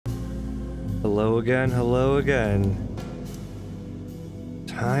Hello again, hello again.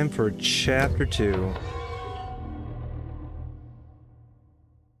 Time for chapter 2.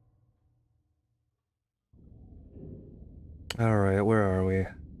 Alright, where are we?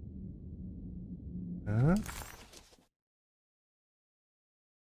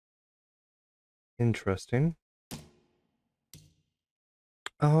 Interesting.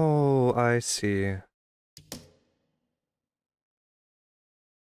 Oh, I see.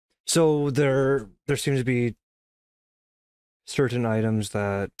 So there seems to be certain items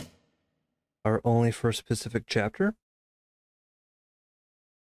that are only for a specific chapter?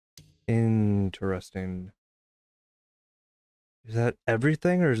 Interesting. Is that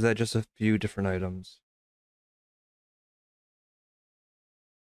everything, or is that just a few different items?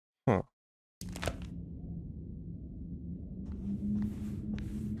 Huh.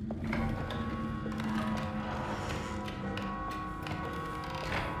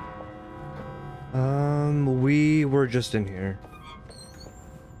 We were just in here.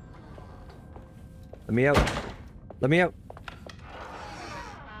 Let me out. Let me out.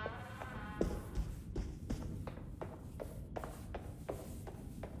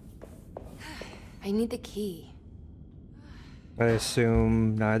 I need the key. I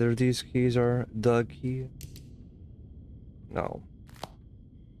assume neither of these keys are the key? No.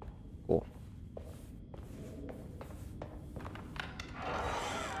 Cool.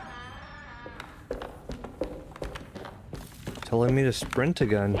 Telling me to sprint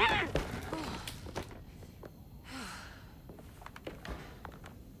again.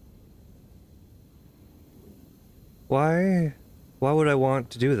 Why would I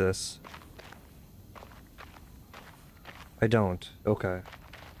want to do this? I don't. Okay.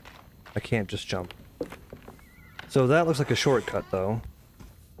 I can't just jump. So that looks like a shortcut, though.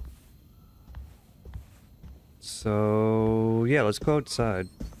 So yeah, let's go outside.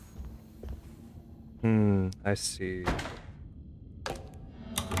 I see.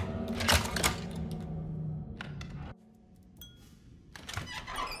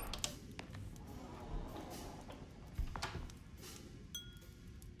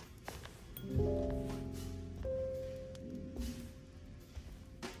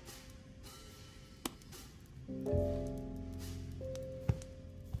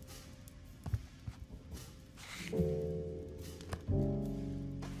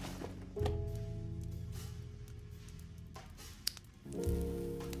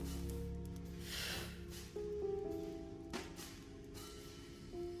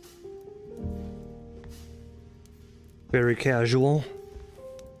 Very casual.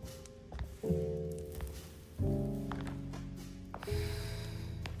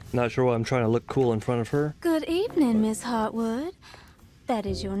 Not sure why I'm trying to look cool in front of her. Good evening, Miss Hartwood. That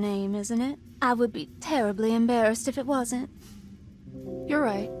is your name, isn't it? I would be terribly embarrassed if it wasn't. You're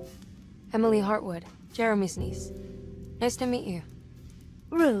right. Emily Hartwood, Jeremy's niece. Nice to meet you.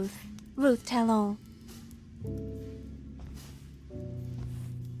 Ruth Talon.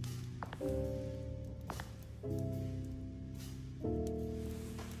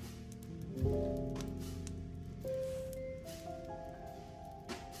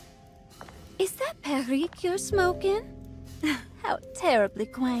 Is that Perique you're smoking? How terribly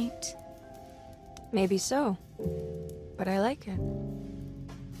quaint. Maybe so, but I like it.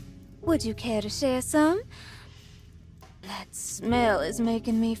 Would you care to share some? That smell is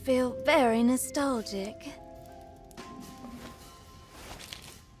making me feel very nostalgic.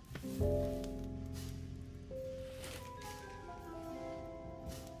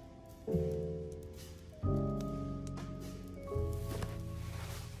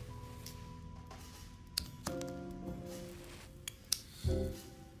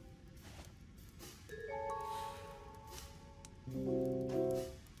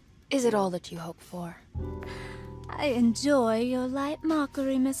 Is it all that you hope for? I enjoy your light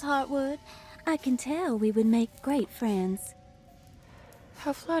mockery, Miss Hartwood. I can tell we would make great friends.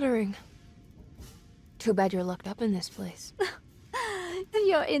 How flattering. Too bad you're locked up in this place.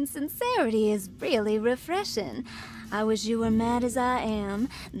 Your insincerity is really refreshing. I wish you were mad as I am,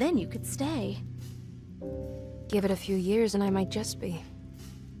 then you could stay. Give it a few years and I might just be.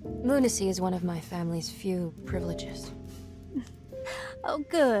 Lunacy is one of my family's few privileges. Oh,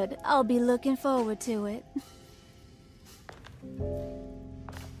 good. I'll be looking forward to it.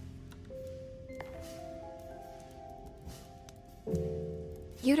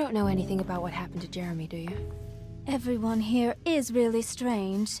 You don't know anything about what happened to Jeremy, do you? Everyone here is really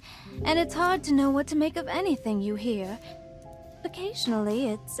strange, and it's hard to know what to make of anything you hear. Occasionally,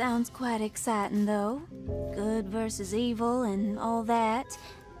 it sounds quite exciting, though. Good versus evil and all that.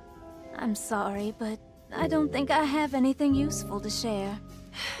 I'm sorry, but I don't think I have anything useful to share.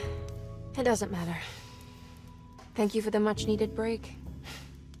 It doesn't matter. Thank you for the much-needed break.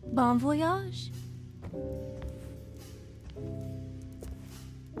 Bon voyage.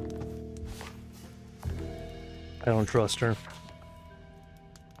 I don't trust her.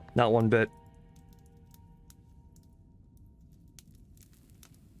 Not one bit.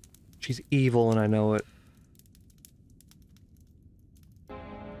 She's evil and I know it.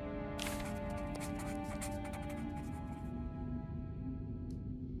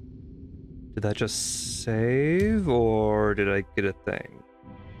 Did that just save, or did I get a thing?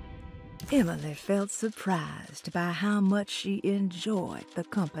 Emily felt surprised by how much she enjoyed the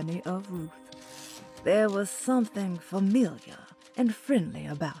company of Ruth. There was something familiar and friendly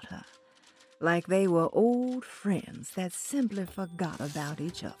about her, like they were old friends that simply forgot about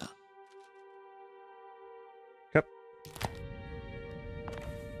each other. Yep.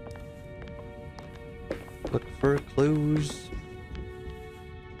 Look for clues.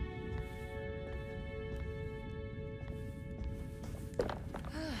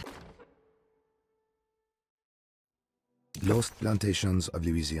 Lost Plantations of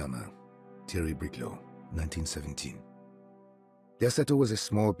Louisiana, Thierry Bricklow, 1917. Derceto was a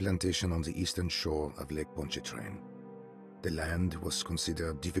small plantation on the eastern shore of Lake Pontchartrain. The land was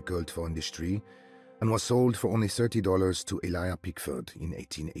considered difficult for industry and was sold for only $30 to Elijah Pickford in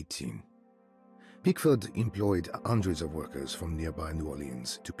 1818. Pickford employed hundreds of workers from nearby New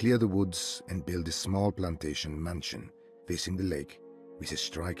Orleans to clear the woods and build a small plantation mansion facing the lake with a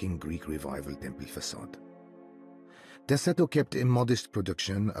striking Greek Revival temple facade. Derceto kept a modest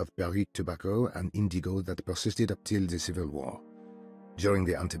production of Barrique tobacco and indigo that persisted up till the Civil War. During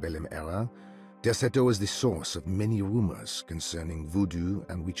the antebellum era, Derceto was the source of many rumors concerning voodoo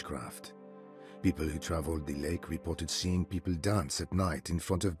and witchcraft. People who traveled the lake reported seeing people dance at night in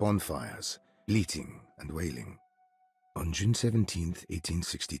front of bonfires, bleating and wailing. On June 17,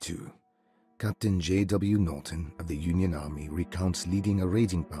 1862, Captain J.W. Norton of the Union Army recounts leading a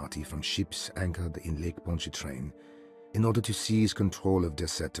raiding party from ships anchored in Lake Pontchartrain in order to seize control of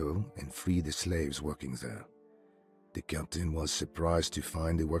Derceto and free the slaves working there. The captain was surprised to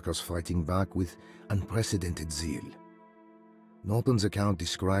find the workers fighting back with unprecedented zeal. Norton's account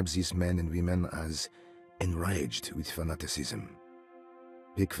describes these men and women as enraged with fanaticism.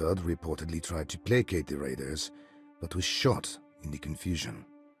 Pickford reportedly tried to placate the raiders, but was shot in the confusion.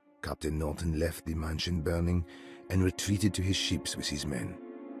 Captain Norton left the mansion burning and retreated to his ships with his men.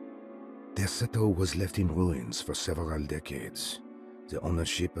 Derceto was left in ruins for several decades. The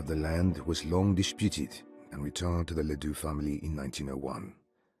ownership of the land was long disputed and returned to the Ledoux family in 1901.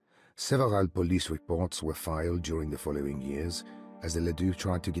 Several police reports were filed during the following years as the Ledoux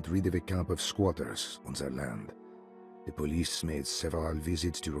tried to get rid of a camp of squatters on their land. The police made several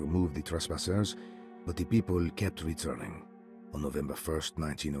visits to remove the trespassers, but the people kept returning. On November 1st,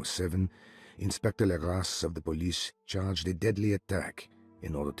 1907, Inspector Legrasse of the police charged a deadly attack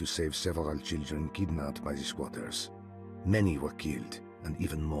in order to save several children kidnapped by the squatters. Many were killed, and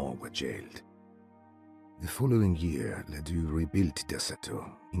even more were jailed. The following year, Ledoux rebuilt Derceto,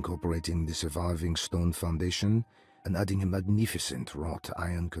 incorporating the surviving stone foundation and adding a magnificent wrought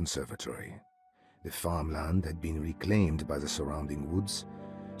iron conservatory. The farmland had been reclaimed by the surrounding woods,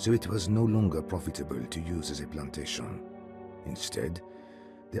 so it was no longer profitable to use as a plantation. Instead,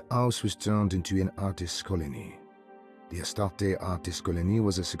 the house was turned into an artist's colony. The Astarte Artist Colony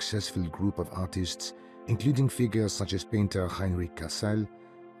was a successful group of artists, including figures such as painter Heinrich Cassel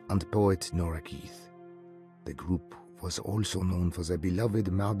and poet Nora Keith. The group was also known for their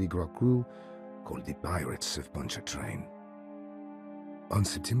beloved Mardi Gras crew called the Pirates of Pontchartrain. On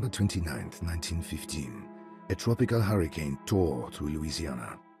September 29, 1915, a tropical hurricane tore through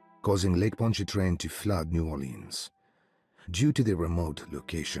Louisiana, causing Lake Pontchartrain to flood New Orleans. Due to the remote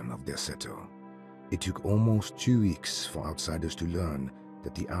location of Derceto, it took almost 2 weeks for outsiders to learn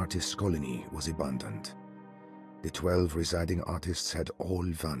that the artist's colony was abandoned. The 12 residing artists had all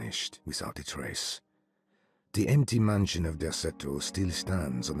vanished without a trace. The empty mansion of Derceto still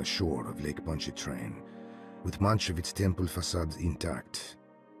stands on the shore of Lake Pontchartrain, with much of its temple facade intact.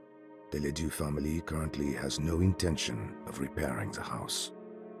 The Ledoux family currently has no intention of repairing the house.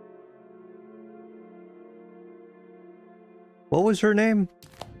 What was her name?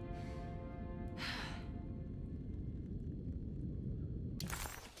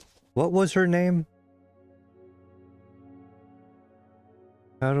 What was her name?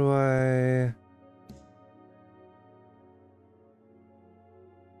 How do I...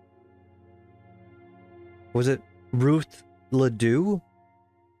 Was it Ruth Ledoux?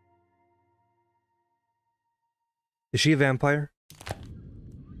 Is she a vampire?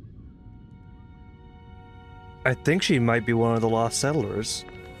 I think she might be one of the lost settlers.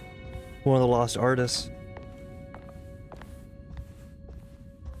 One of the lost artists.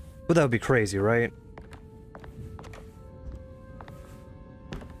 But that would be crazy, right?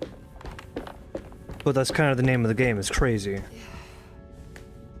 But that's kind of the name of the game, is crazy.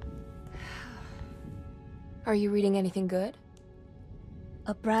 Are you reading anything good?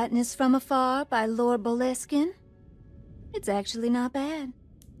 A Brightness from Afar by Lord Boleskine? It's actually not bad.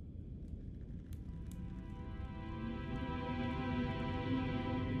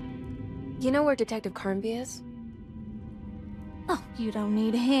 You know where Detective Carnby is? Oh, you don't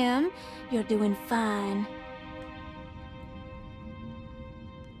need him. You're doing fine.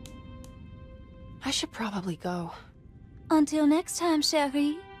 I should probably go. Until next time,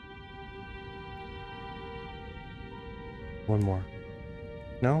 chérie. One more.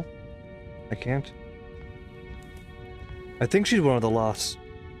 No? I can't? I think she's one of the lost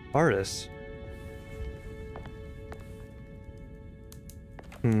artists.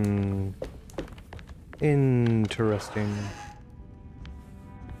 Interesting.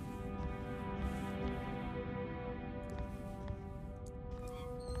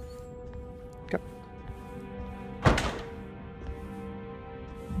 Okay.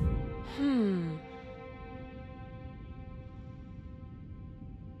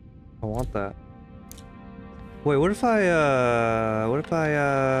 I want that. Wait, what if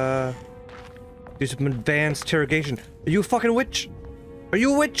I do some advanced interrogation? Are you a fucking witch? Are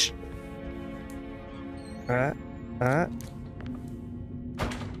you a witch?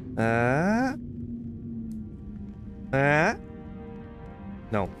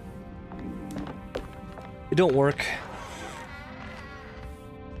 No. It don't work.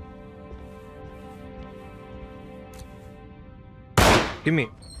 Give me.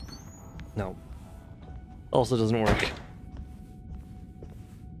 No. Also doesn't work.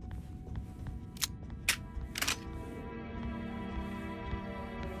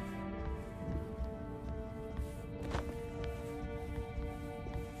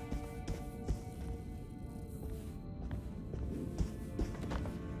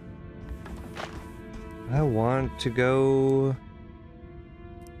 I want to go...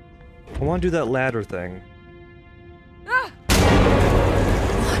 I want to do that ladder thing. What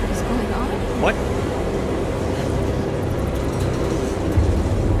is going on? What?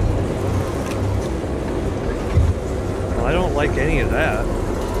 Well, I don't like any of that.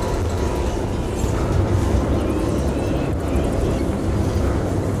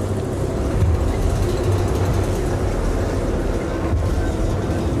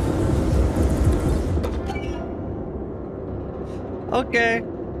 Okay.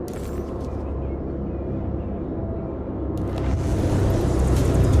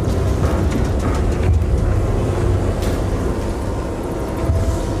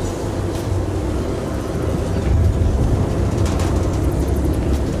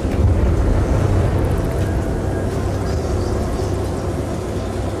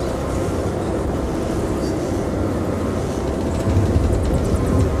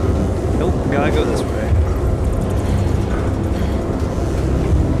 Nope, gotta go this way.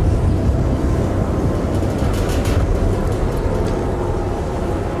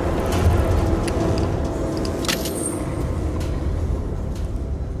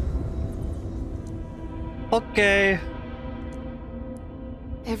 Okay.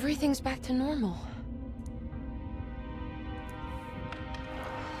 Everything's back to normal.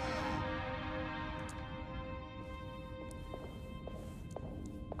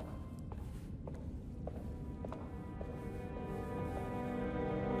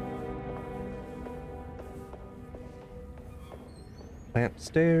 Plant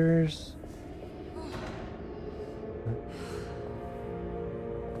stairs.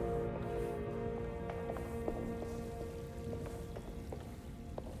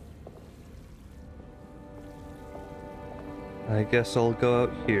 I guess I'll go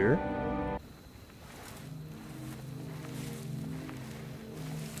out here.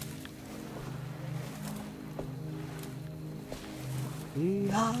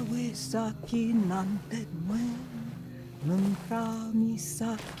 Yahweh-saki nantek mwen,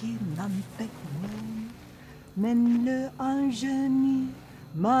 Mumfra-mi-saki nantek mwen, Men le anjeni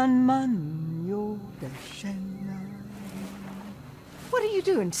man yo deshena. What are you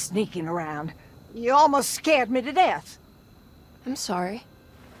doing sneaking around? You almost scared me to death. I'm sorry.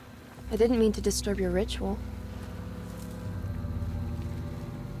 I didn't mean to disturb your ritual.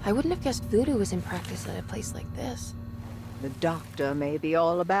 I wouldn't have guessed voodoo was in practice at a place like this. The doctor may be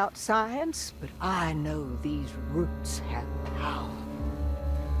all about science, but I know these roots have power.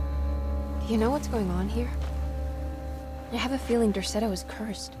 Do you know what's going on here? I have a feeling Derceto is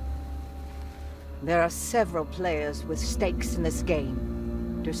cursed. There are several players with stakes in this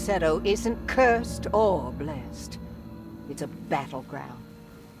game. Derceto isn't cursed or blessed. It's a battleground.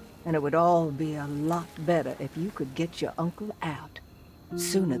 And it would all be a lot better if you could get your uncle out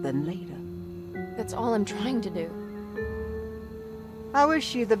sooner than later. That's all I'm trying to do. I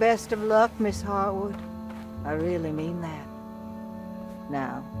wish you the best of luck, Miss Harwood. I really mean that.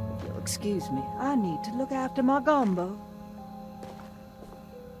 Now, if you'll excuse me, I need to look after my gumbo.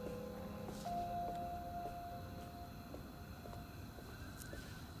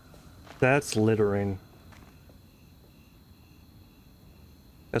 That's littering.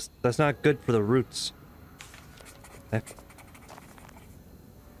 That's not good for the roots.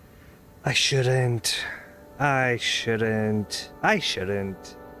 I shouldn't. I shouldn't. I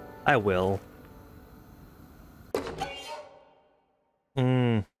shouldn't. I will.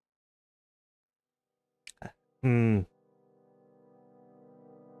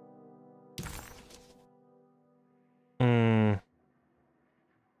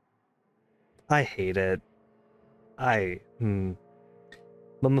 I hate it.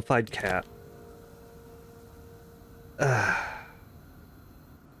 Mummified cat.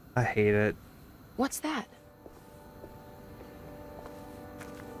 I hate it. What's that?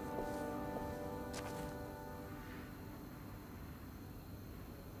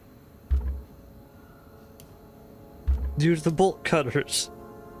 Use the bolt cutters.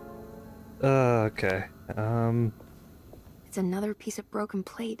 Okay. It's another piece of broken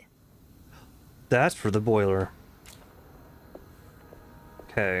plate. That's for the boiler.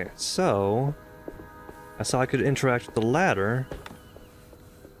 Okay, so I saw I could interact with the ladder.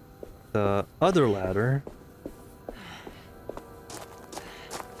 The other ladder.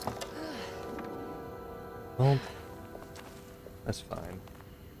 Well, that's fine.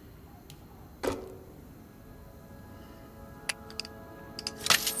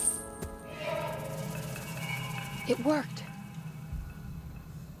 It worked.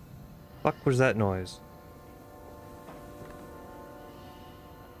 Fuck was that noise?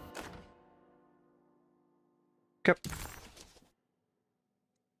 Okay.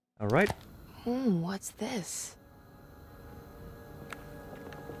 Alright. What's this?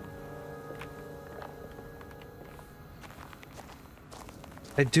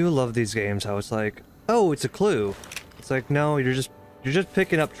 I do love these games, how it's like, oh, it's a clue. It's like, no, you're just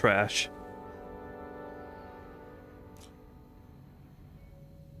picking up trash.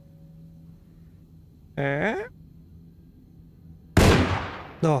 Eh?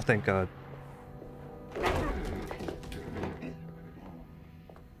 Oh, thank God.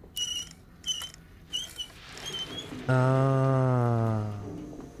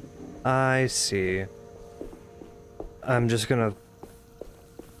 I see. I'm just gonna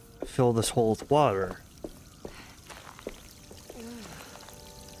fill this hole with water.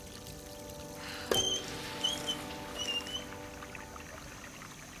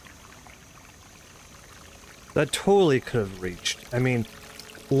 That totally could have reached. I mean,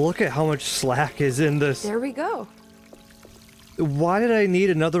 look at how much slack is in this. There we go. Why did I need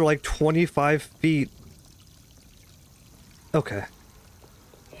another, like, 25 feet? Okay.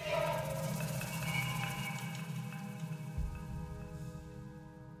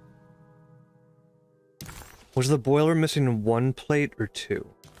 Was the boiler missing one plate or two?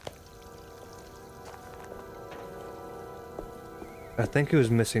 I think it was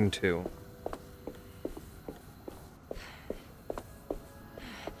missing two.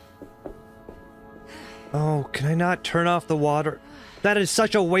 Oh, can I not turn off the water? That is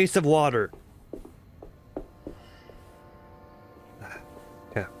such a waste of water.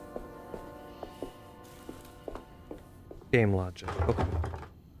 Yeah. Game logic. Okay.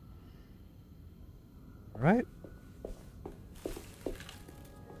 All right.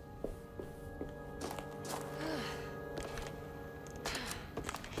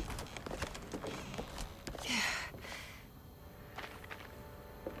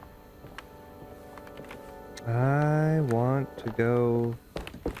 I want to go...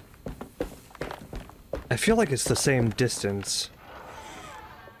 I feel like it's the same distance.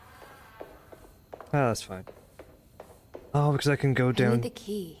 Ah, that's fine. Oh, because I can go I down... need the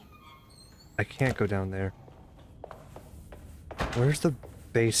key. I can't go down there. Where's the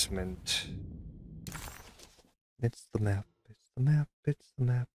basement? It's the map. It's the map. It's the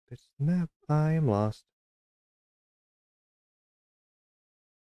map. It's the map. I am lost.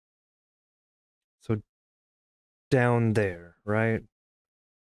 So down there, right?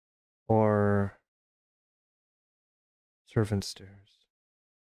 Or servant stairs.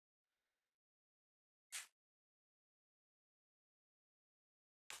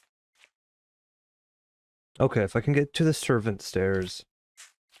 Okay, if I can get to the servant stairs,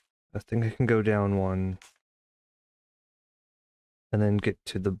 I think I can go down one. and then get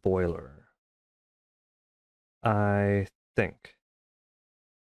to the boiler. I think.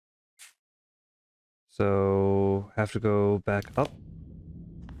 So, have to go back up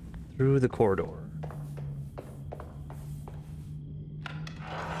through the corridor.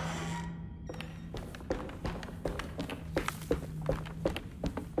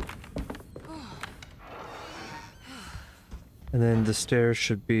 And then the stairs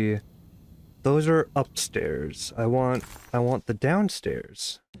should be... Those are upstairs. I want the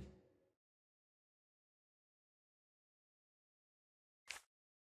downstairs.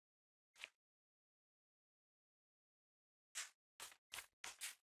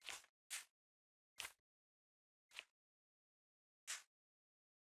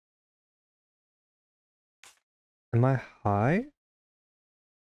 Am I high?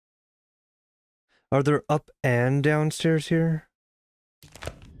 Are there up and downstairs here?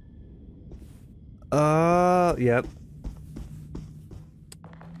 Yep.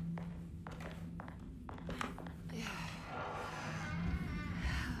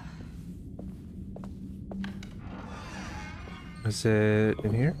 Is it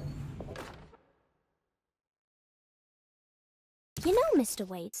in here? You know, Mr.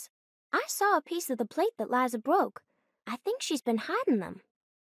 Waits, I saw a piece of the plate that Liza broke. I think she's been hiding them.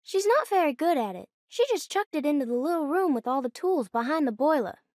 She's not very good at it. She just chucked it into the little room with all the tools behind the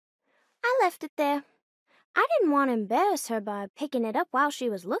boiler. I left it there. I didn't want to embarrass her by picking it up while she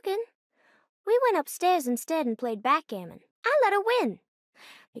was looking. We went upstairs instead and played backgammon. I let her win,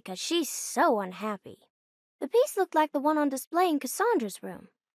 because she's so unhappy. The piece looked like the one on display in Cassandra's room.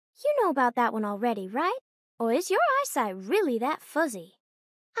 You know about that one already, right? Or is your eyesight really that fuzzy?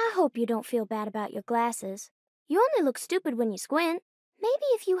 I hope you don't feel bad about your glasses. You only look stupid when you squint. Maybe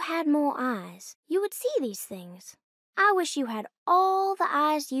if you had more eyes, you would see these things. I wish you had all the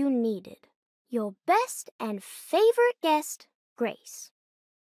eyes you needed. Your best and favorite guest, Grace.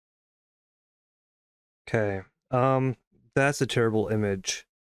 Okay. That's a terrible image.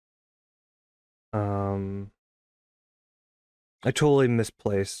 I totally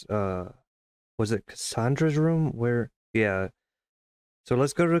misplaced. Was it Cassandra's room? Where? Yeah. So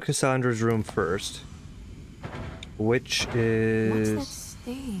let's go to Cassandra's room first. Which is... What's that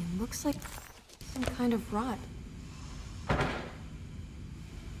stain? Looks like some kind of rot.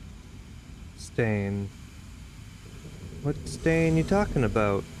 Stain. What stain you talking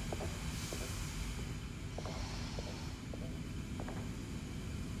about?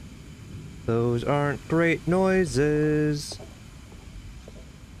 Those aren't great noises.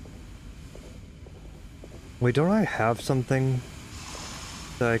 Wait, don't I have something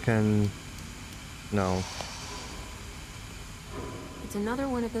that I can... No. It's another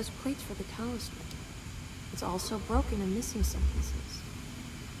one of those plates for the talisman. It's also broken and missing some pieces.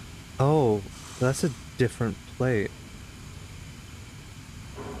 Oh, that's a different plate.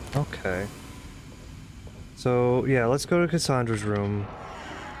 Okay. So, yeah, let's go to Cassandra's room.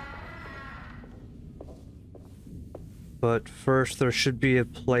 But first, there should be a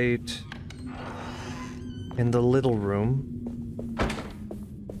plate in the little room.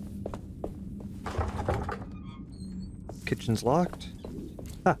 Kitchen's locked.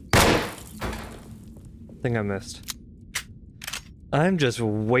 Ah. Thing I missed. I'm just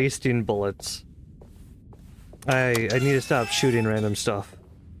wasting bullets. I need to stop shooting random stuff.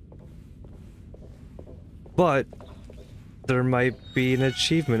 But there might be an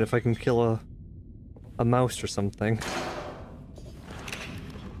achievement if I can kill a mouse or something.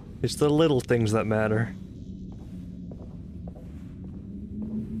 It's the little things that matter.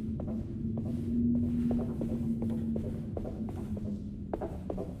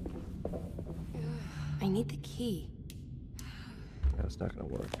 I need the key. That's not gonna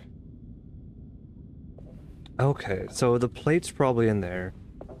work. Okay, so the plate's probably in there.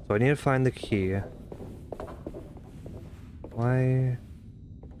 So I need to find the key. Why?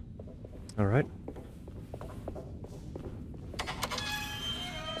 Alright.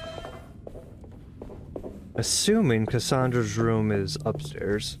 Assuming Cassandra's room is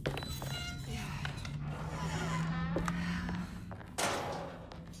upstairs.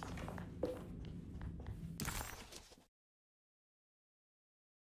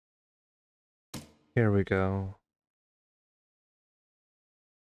 Here we go.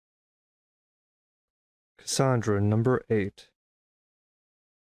 Cassandra, number 8.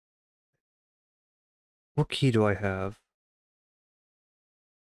 What key do I have?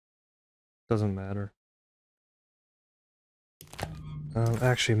 Doesn't matter.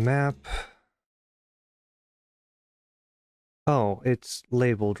 Actually, map. Oh, it's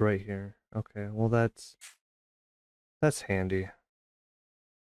labeled right here. Okay, well that's handy.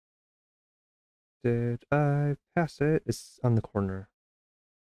 Did I pass it? It's on the corner.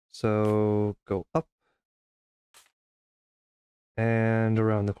 So go up and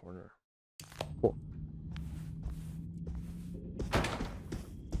around the corner. Cool.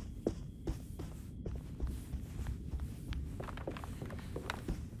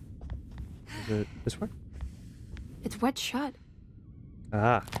 Is it this way? It's wet shut.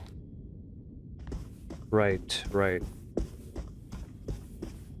 Ah. Right, right.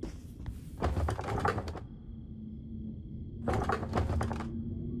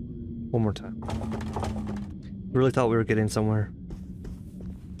 One more time. Really thought we were getting somewhere.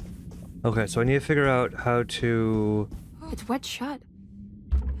 Okay, so I need to figure out how to It's wet shut.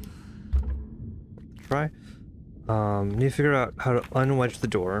 try. Need to figure out how to unwedge the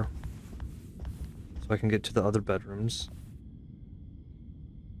door so I can get to the other bedrooms.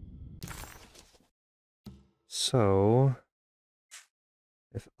 So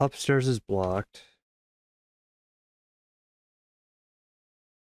if upstairs is blocked,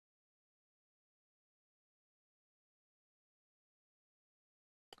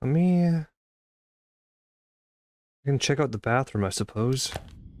 I can check out the bathroom, I suppose.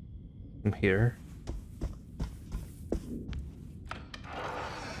 I'm here.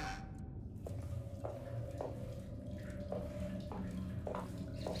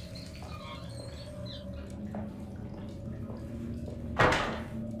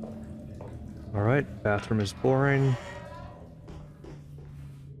 Alright, bathroom is boring.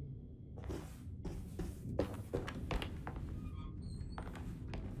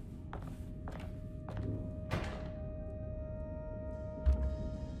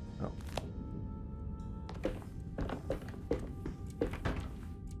 Oh.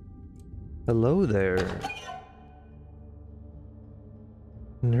 Hello there.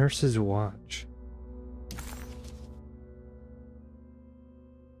 Nurse's watch.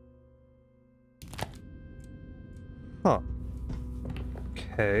 Huh.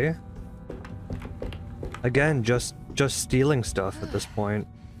 Okay. Again, just stealing stuff at this point.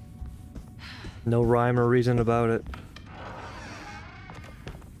 No rhyme or reason about it.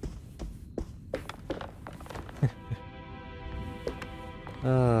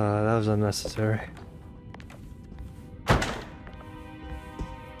 That was unnecessary.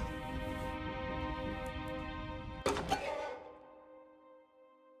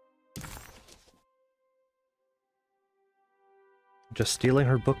 Just stealing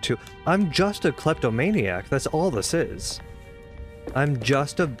her book too. I'm just a kleptomaniac. That's all this is. I'm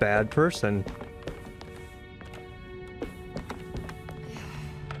just a bad person.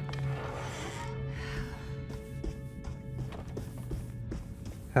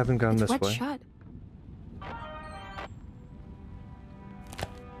 Haven't gone It's this wet way. shut.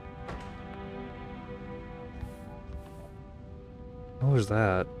 What was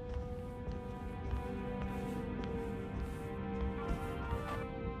that?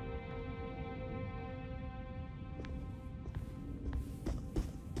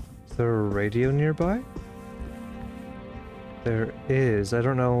 Is there a radio nearby? There is. I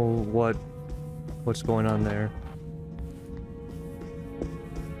don't know what's going on there.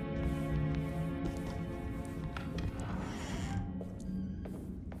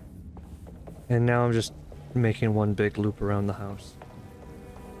 And now I'm just making one big loop around the house.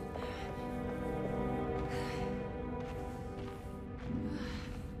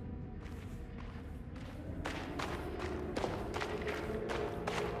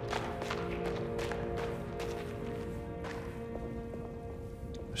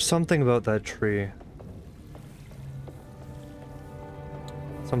 There's something about that tree.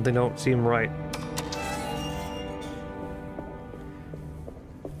 Something don't seem right.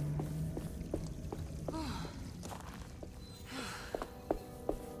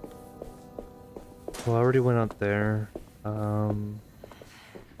 Well, I already went up there.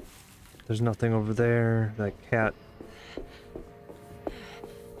 There's nothing over there. That cat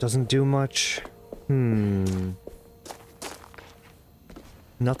doesn't do much.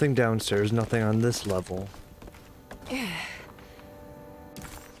 Nothing downstairs, nothing on this level.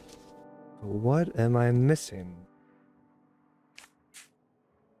 What am I missing?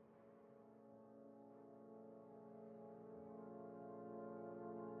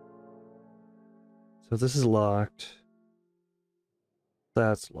 So this is locked.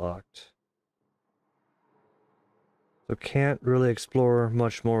 That's locked. So can't really explore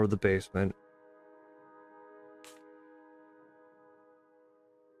much more of the basement.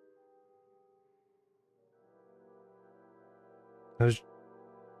 I was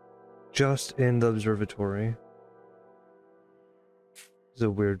just in the observatory. It's a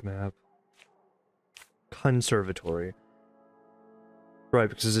weird map. Conservatory. Right,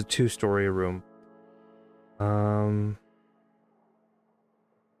 because it's a two-story room.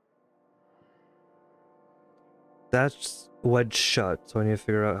 That's wedged shut, so I need to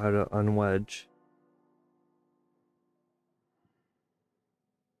figure out how to unwedge.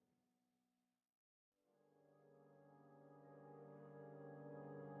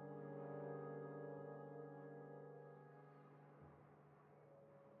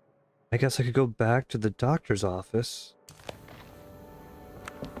 I guess I could go back to the doctor's office.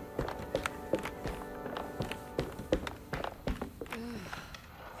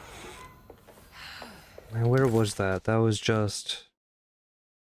 And where was that? That was just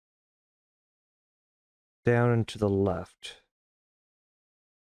down and to the left.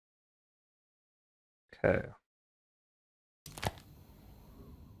 Okay.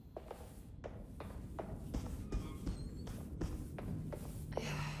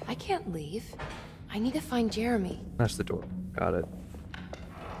 I can't leave. I need to find Jeremy. That's the door. Got it.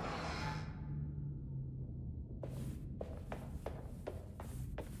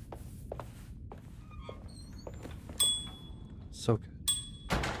 So good.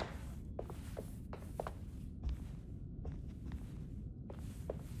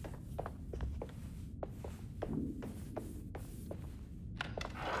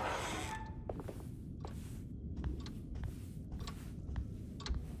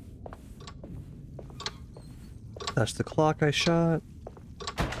 That's the clock I shot.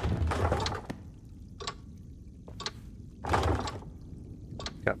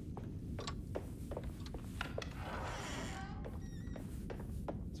 Okay.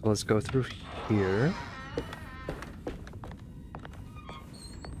 So let's go through here.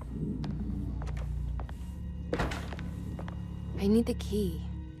 I need the key.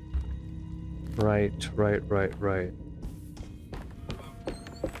 Right.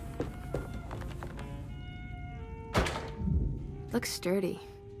 Looks sturdy.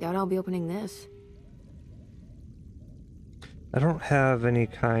 Doubt I'll be opening this. I don't have any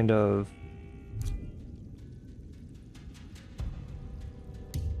kind of...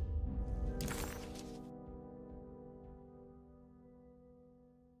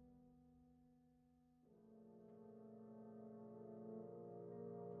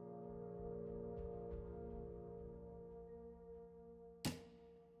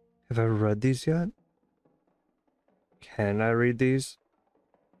 Have I read these yet? Can I read these?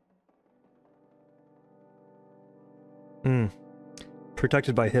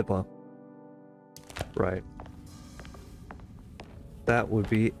 Protected by HIPAA. Right. That would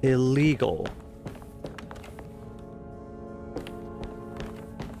be illegal.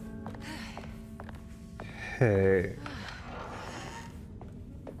 Hey.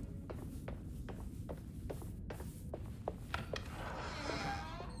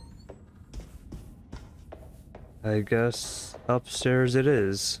 I guess upstairs it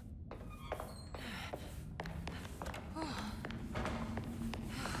is.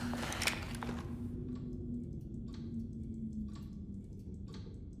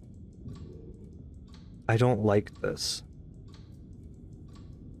 I don't like this.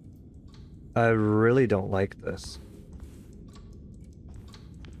 I really don't like this.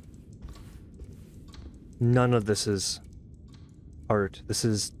 None of this is art. This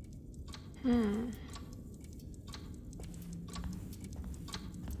is...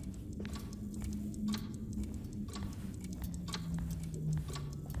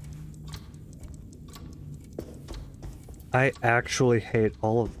 I actually hate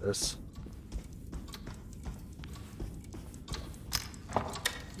all of this.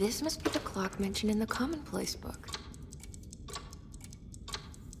 This must be the clock mentioned in the commonplace book.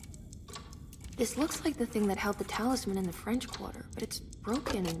 This looks like the thing that held the talisman in the French Quarter, but it's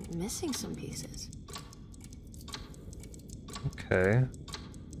broken and missing some pieces. Okay.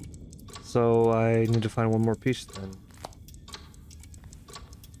 So I need to find one more piece then.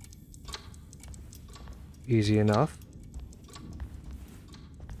 Easy enough.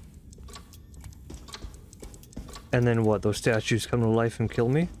 And then what? Those statues come to life and kill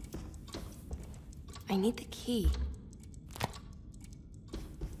me? I need the key.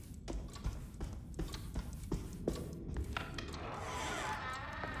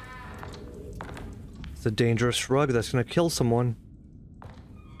 It's a dangerous shrug that's gonna kill someone.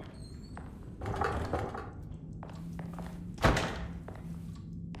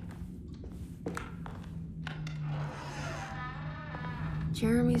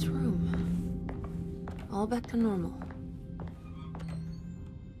 Jeremy's room. All back to normal.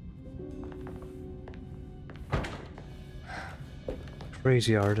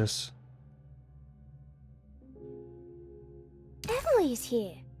 Crazy artist. Emily's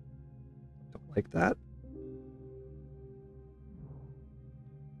here. Don't like that.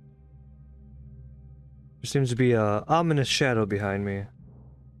 There's seems to be a ominous shadow behind me.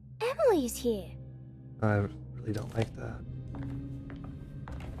 Emily's here. I really don't like that.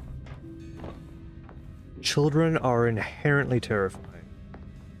 Children are inherently terrifying.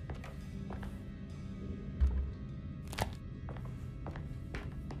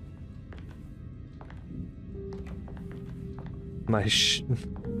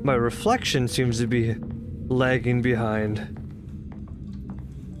 My reflection seems to be lagging behind.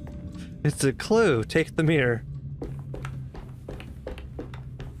 It's a clue. Take the mirror.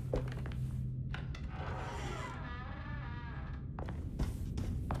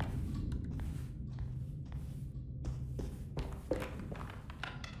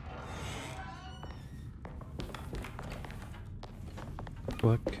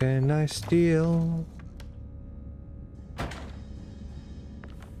 What can I steal?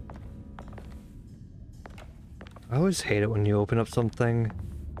 I always hate it when you open up something,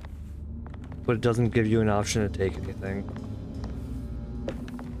 but it doesn't give you an option to take anything.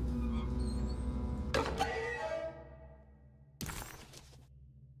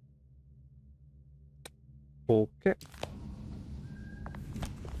 Okay.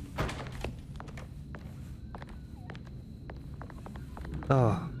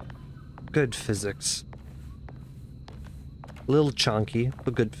 Oh, good physics. A little chunky,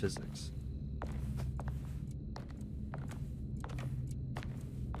 but good physics.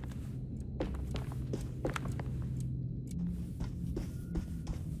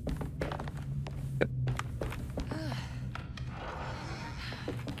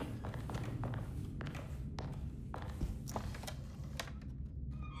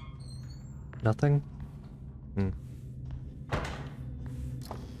 Nothing?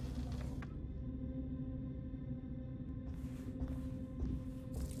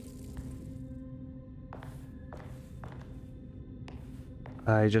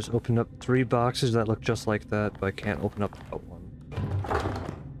 I just opened up 3 boxes that look just like that, but I can't open up that one.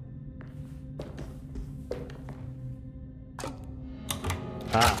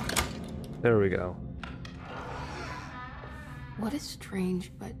 Ah, there we go. What a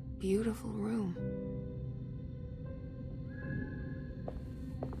strange but beautiful room.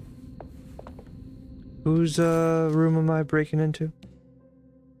 Whose room am I breaking into?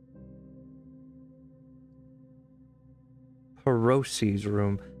 Hiroshi's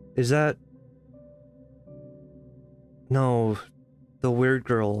room. Is that... No, the weird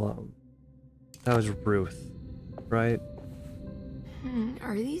girl, that was Ruth, right?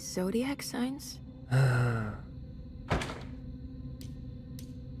 Are these zodiac signs?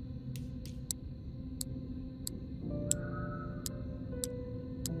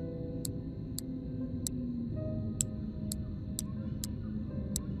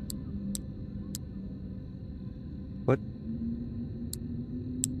 What?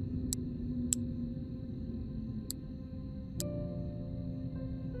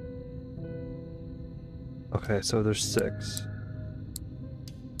 Okay, so there's 6.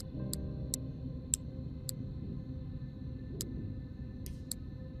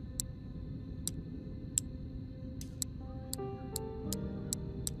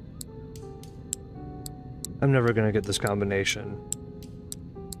 I'm never gonna get this combination.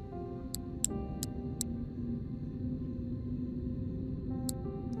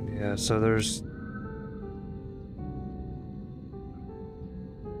 Yeah, so there's...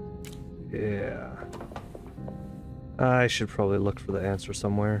 Yeah. I should probably look for the answer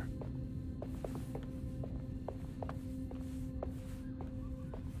somewhere.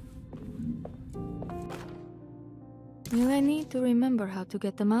 Will I need to remember how to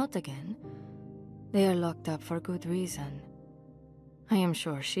get them out again? They are locked up for good reason. I am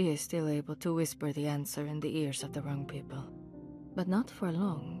sure she is still able to whisper the answer in the ears of the wrong people. But not for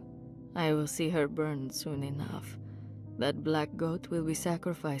long. I will see her burned soon enough. That black goat will be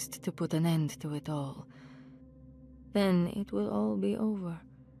sacrificed to put an end to it all. Then it will all be over.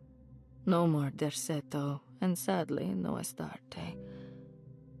 No more Derceto, and sadly, no Astarte.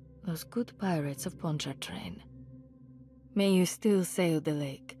 Those good pirates of Pontchartrain. May you still sail the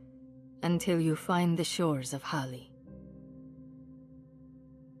lake, until you find the shores of Hali.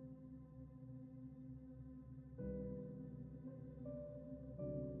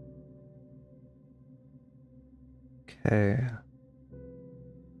 Okay.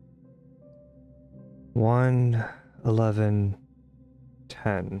 1, 11,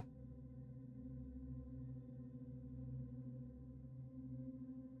 10.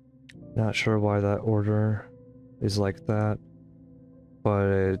 Not sure why that order is like that, but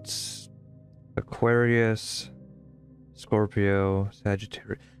it's Aquarius, Scorpio,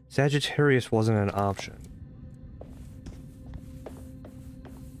 Sagittarius. Sagittarius wasn't an option.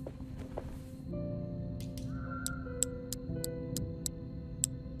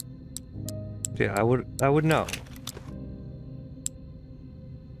 Yeah, I would know.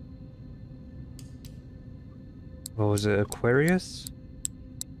 What was it, Aquarius?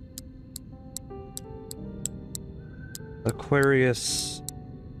 Aquarius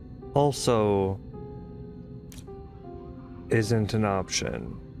also isn't an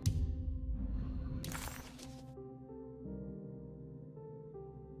option.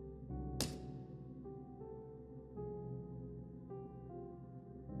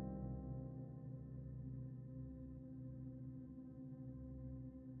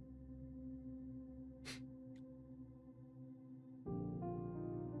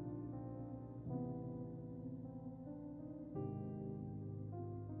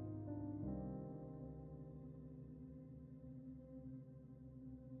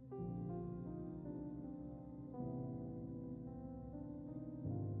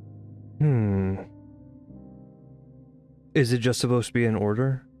 Is it just supposed to be in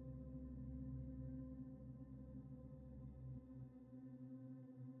order?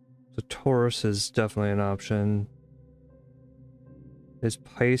 So Taurus is definitely an option. Is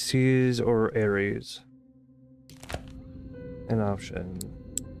Pisces or Aries an option?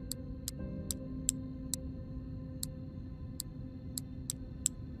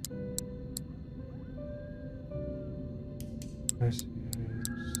 Pisces.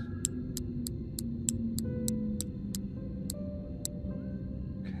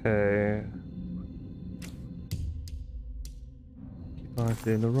 Okay. Keep on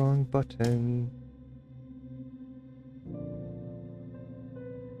hitting the wrong button.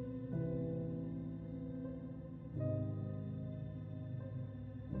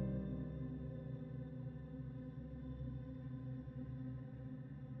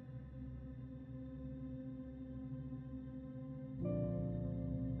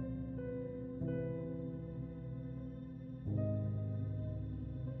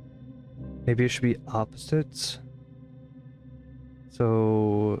 Maybe it should be opposites.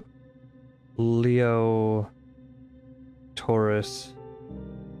 So Leo, Taurus,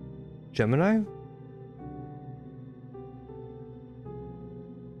 Gemini?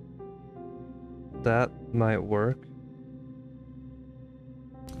 That might work.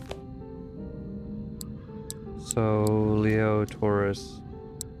 So Leo, Taurus.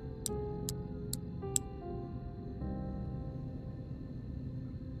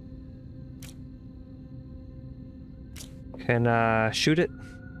 Can I shoot it?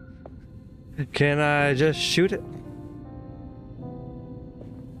 Can I just shoot it?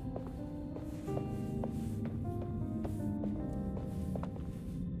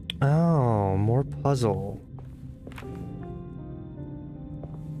 Oh, more puzzle.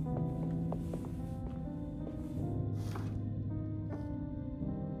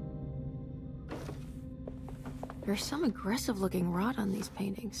 There's some aggressive looking rot on these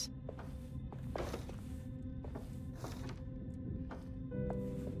paintings.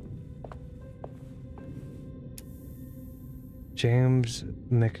 James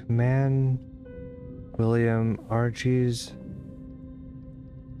McMahon, William Argies,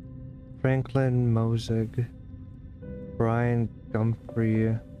 Franklin Mozig, Brian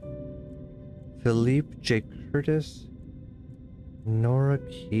Gumphrey, Philippe J. Curtis, Nora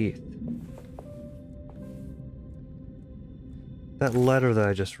Keith. That letter that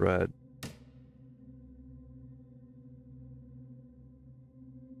I just read.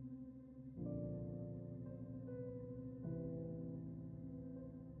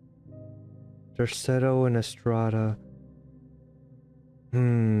 Derceto and Estrada.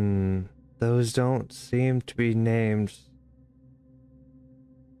 Those don't seem to be names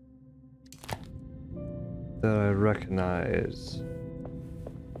that I recognize.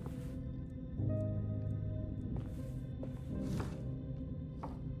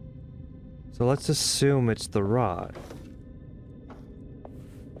 So let's assume it's the rod.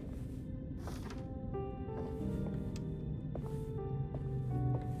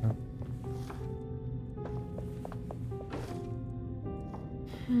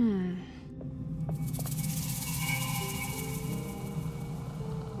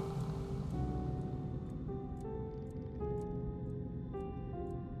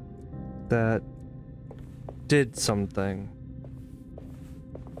 That did something.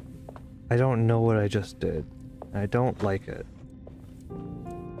 I don't know what I just did. I don't like it.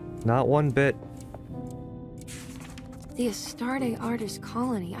 Not one bit. The Astarte Artist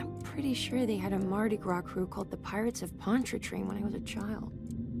Colony. I'm pretty sure they had a Mardi Gras crew called the Pirates of Pontchartrain when I was a child.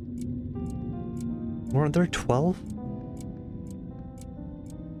 Weren't there 12?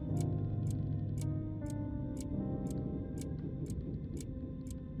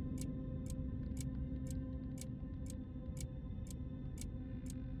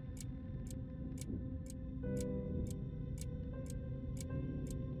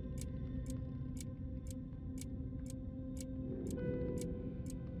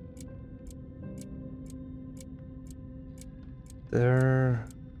 there...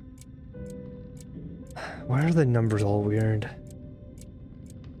 Why are the numbers all weird?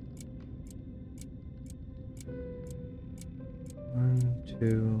 One,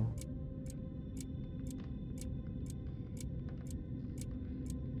 two...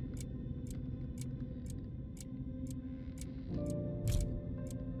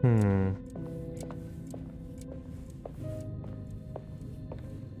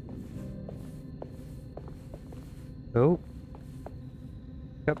 Oh.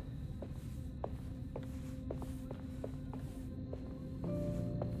 Yep.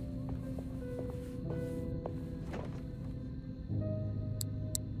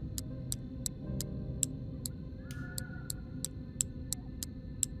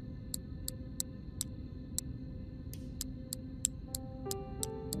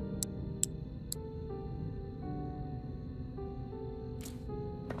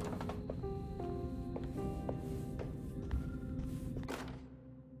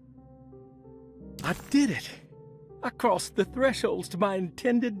 I did it! I crossed the thresholds to my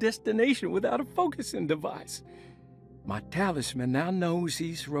intended destination without a focusing device. My talisman now knows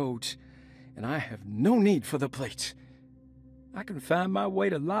these roads, and I have no need for the plates. I can find my way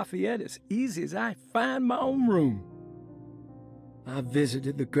to Lafayette as easy as I find my own room. I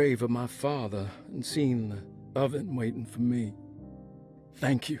visited the grave of my father and seen the oven waiting for me.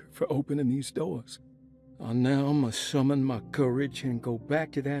 Thank you for opening these doors. I now must summon my courage and go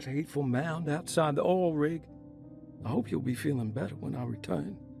back to that hateful mound outside the oil rig. I hope you'll be feeling better when I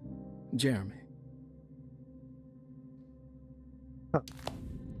return. Jeremy. Huh.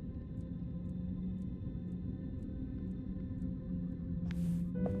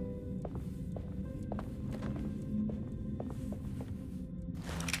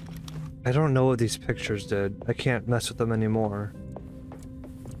 I don't know what these pictures did. I can't mess with them anymore.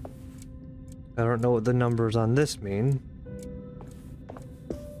 I don't know what the numbers on this mean.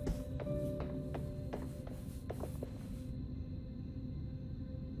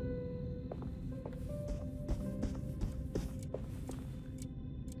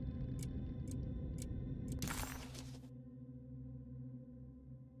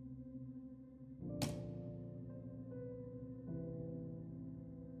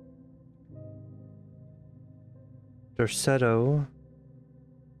 Derceto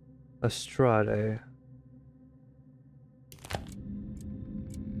Estrade.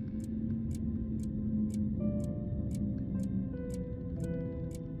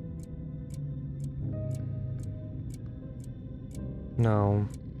 No.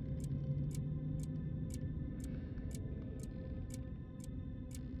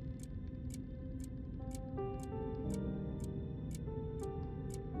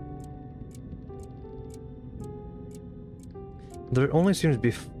 There only seems to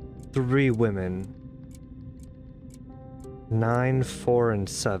be 3 women. 9, 4, and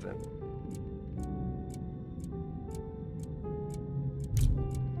 7.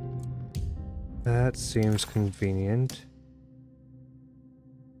 That seems convenient.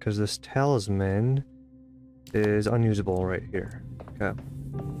 Because this talisman is unusable right here. Okay.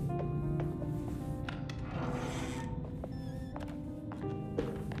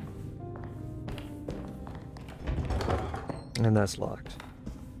 And that's locked.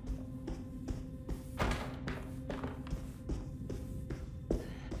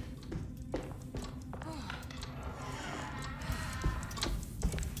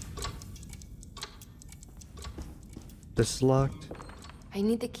 This is locked. I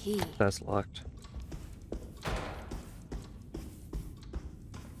need the key. That's locked.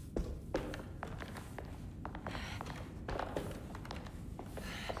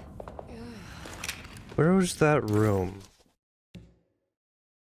 Where was that room?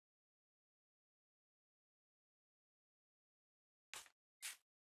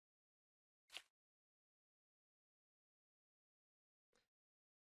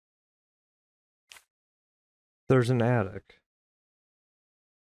 There's an attic.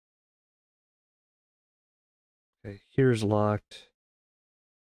 Okay, here's locked.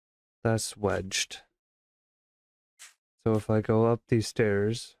 That's wedged. So if I go up these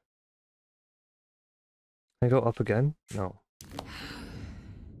stairs... Can I go up again? No.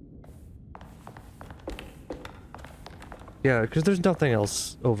 Yeah, because there's nothing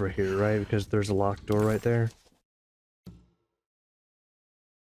else over here, right? Because there's a locked door right there.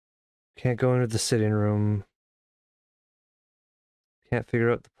 Can't go into the sitting room. Can't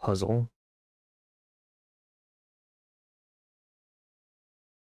figure out the puzzle.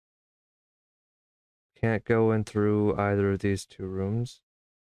 Can't go in through either of these 2 rooms.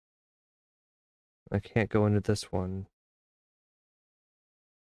 I can't go into this one.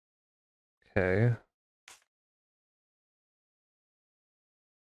 Okay.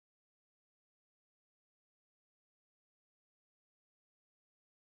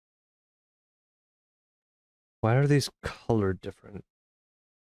 Why are these colored different?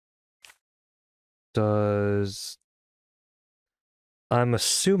 Does... I'm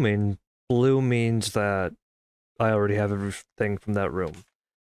assuming blue means that I already have everything from that room.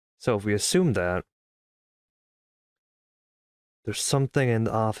 So if we assume that, there's something in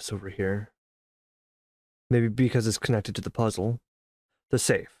the office over here. Maybe because it's connected to the puzzle. The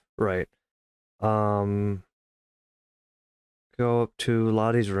safe, right. Go up to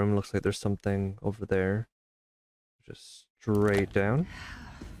Lottie's room. Looks like there's something over there. Just straight down.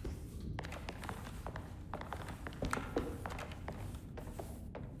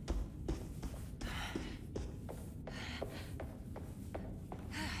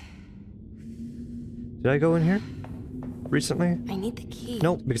 Did I go in here recently? I need the key.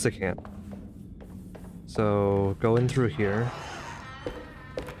 Nope, because I can't. So, go in through here.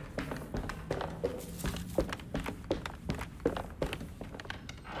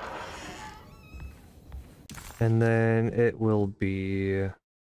 And then it will be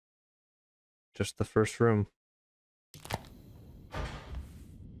just the first room.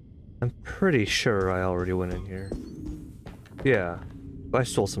 I'm pretty sure I already went in here. Yeah, I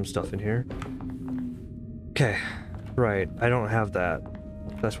stole some stuff in here. Okay, right, I don't have that.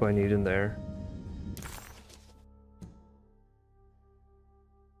 That's what I need in there.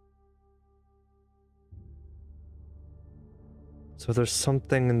 So there's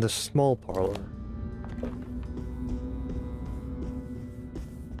something in the small parlor.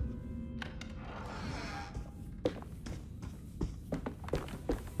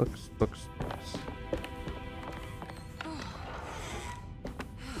 Books, books, books.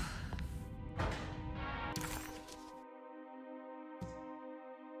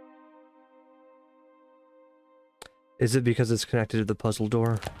 Is it because it's connected to the puzzle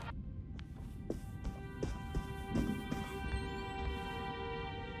door?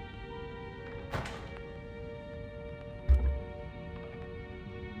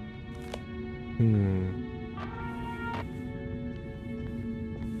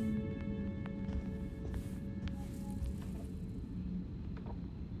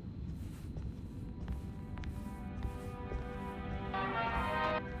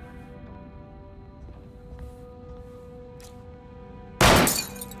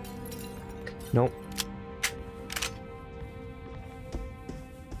 Nope.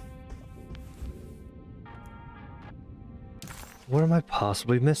 What am I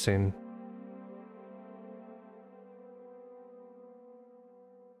possibly missing?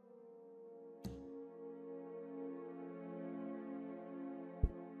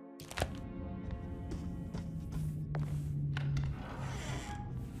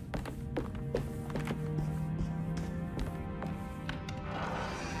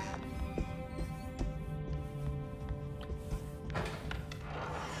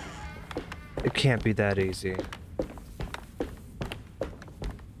 It can't be that easy.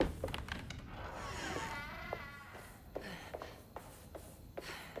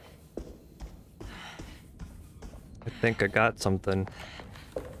 I think I got something.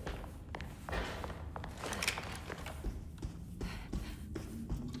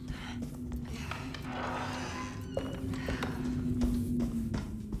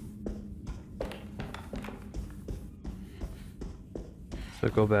 So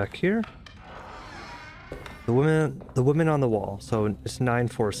go back here. The women on the wall. So it's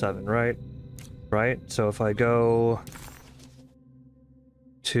 947, right? Right? So if I go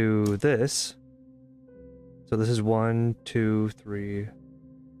to this, so this is 1, 2, 3,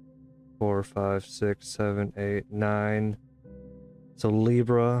 4, 5, 6, 7, 8, 9. So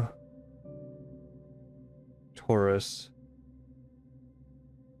Libra, Taurus,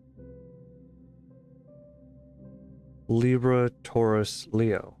 Libra, Taurus,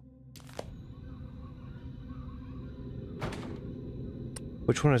 Leo.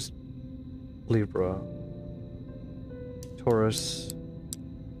 Which one is Libra? Taurus,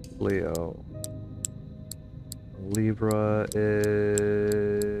 Leo. Libra is...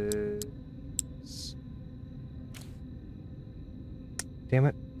 Damn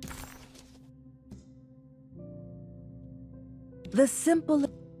it. The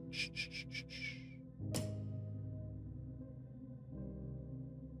simple... Shh, shh, shh, shh, shh.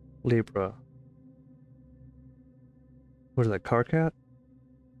 Libra. What is that, Carcat?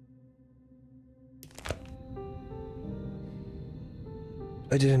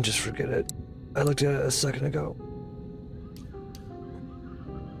 I didn't just forget it. I looked at it a second ago.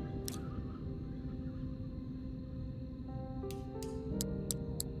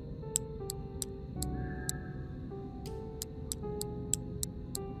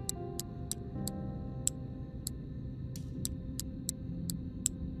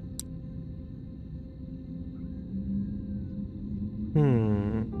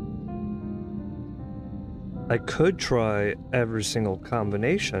 I could try every single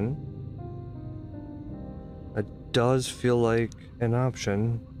combination. It does feel like an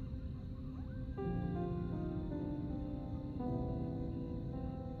option.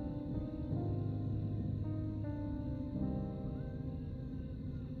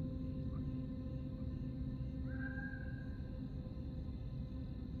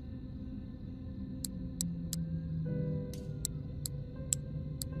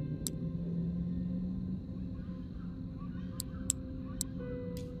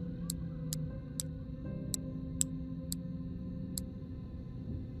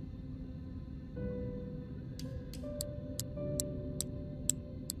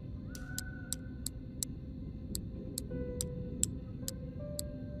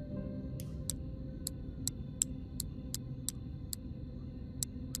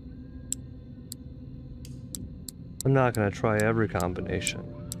 I'm not gonna try every combination.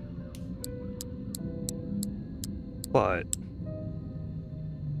 But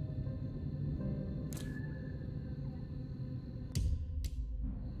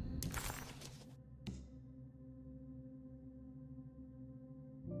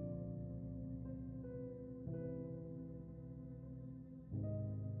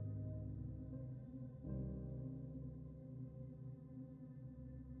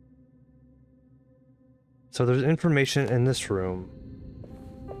so there's information in this room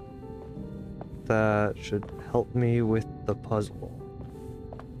that should help me with the puzzle.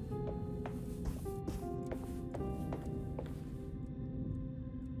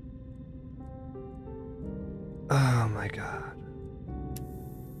 Oh my god.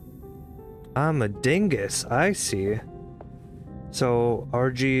 I'm a dingus, I see. So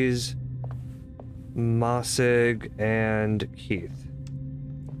RG's, Mossig, and Keith.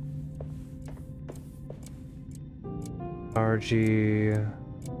 RG...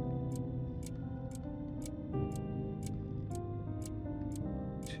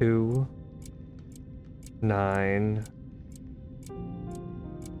 2, 9,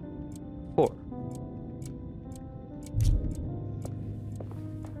 4.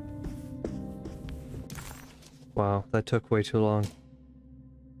 Wow, that took way too long.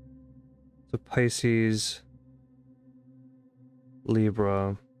 So Pisces,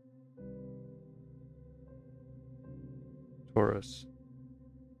 Libra, Taurus.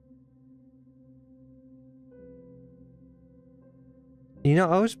 You know,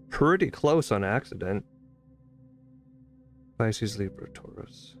 I was pretty close on accident. Pisces, Libra,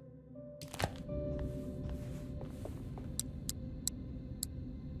 Taurus.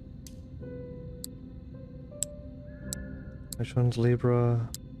 Which one's Libra?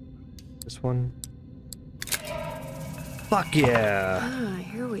 This one? Fuck yeah! Ah,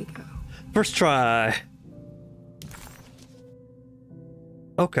 here we go. First try!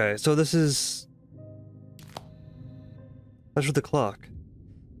 Okay, so this is... That's with the clock.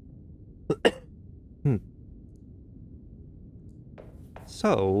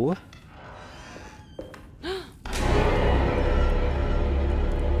 So...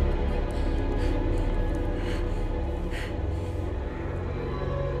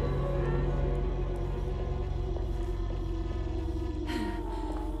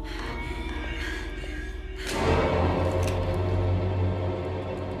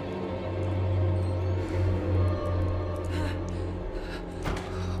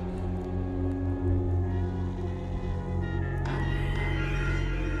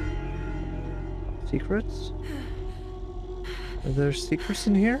 Secrets? Are there secrets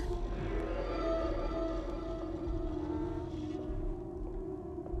in here?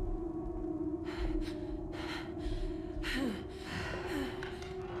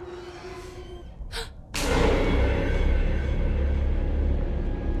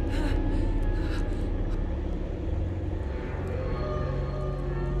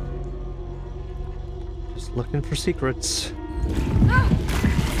 Just looking for secrets.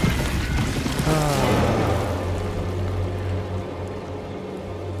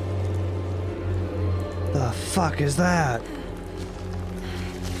 The fuck is that?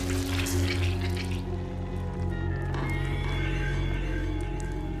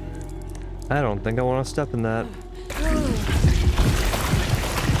 I don't think I want to step in that.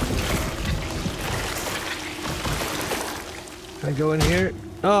 Can I go in here?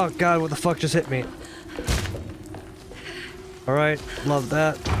 Oh god, what the fuck just hit me? Alright, love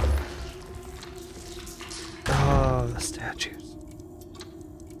that. Oh, the statues.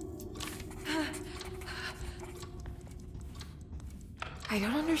 I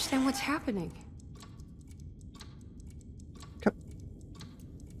don't understand what's happening.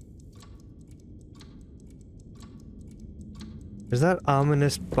 Has that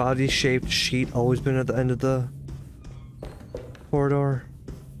ominous body-shaped sheet always been at the end of the corridor?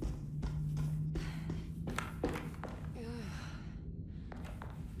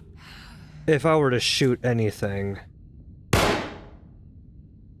 If I were to shoot anything...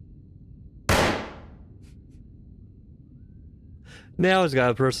 Now it's got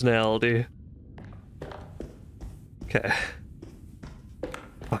a personality. Okay.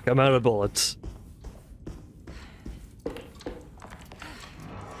 Fuck, I'm out of bullets.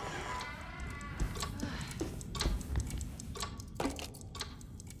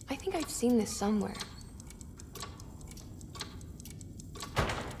 I think I've seen this somewhere.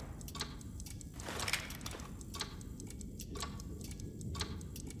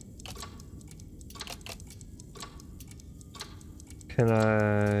 Can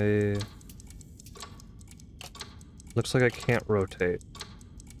I... Looks like I can't rotate.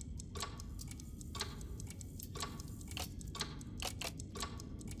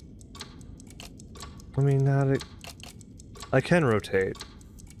 I mean, not a... I can rotate.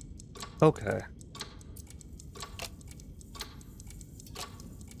 Okay.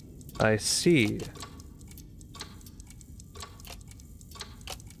 I see.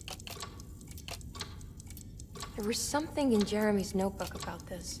 There was something in Jeremy's notebook about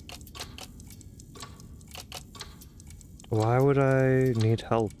this. Why would I need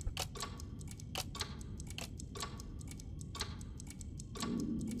help?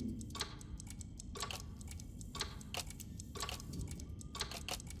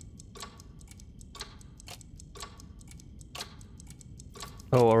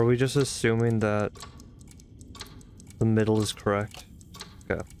 Oh, are we just assuming that the middle is correct?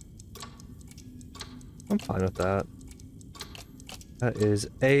 Okay. I'm fine with that. That is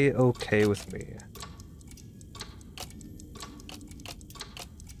A-okay with me.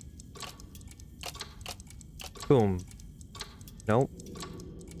 Boom. Nope.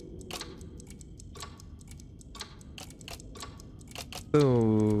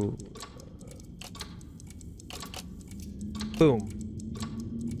 Boom. Boom.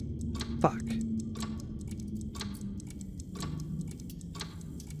 Fuck.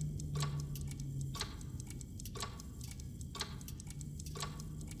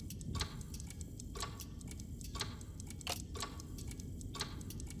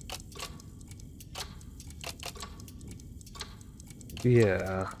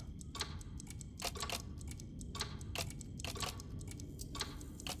 Yeah.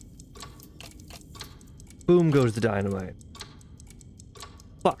 Boom goes the dynamite.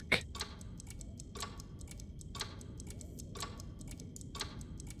 Fuck.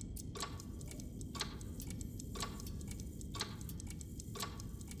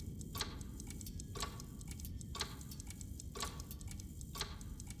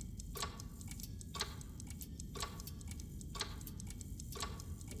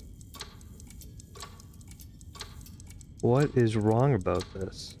 What is wrong about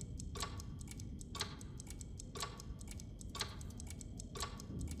this?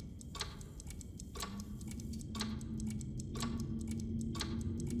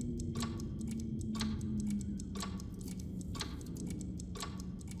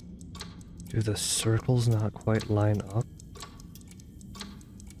 Do the circles not quite line up?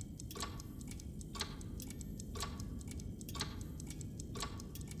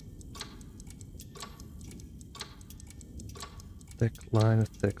 Thick line, a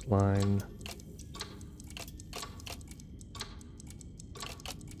thick line.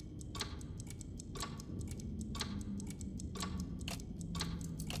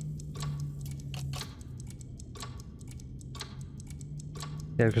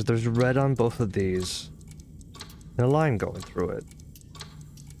 Yeah, because there's red on both of these. And a line going through it.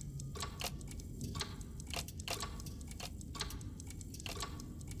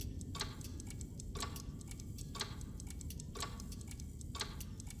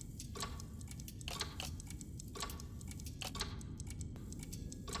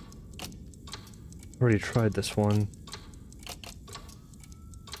 Already tried this one.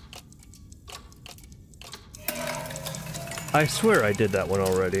 I swear I did that one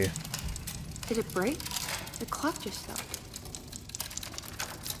already. Did it break? The clock just stopped.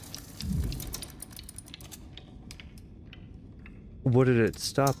 What did it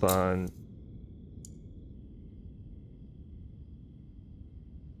stop on?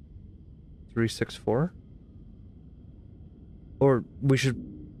 $364? Or we should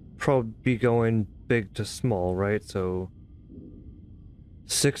probably be going big to small, right? So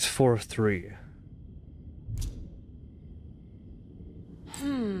 643.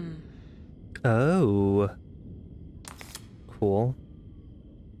 Oh. Cool.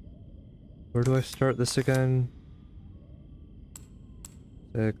 Where do I start this again?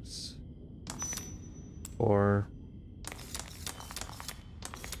 6, 4,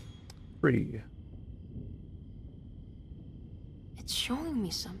 3. It's showing me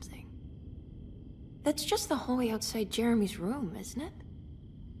something. That's just the hallway outside Jeremy's room, isn't it?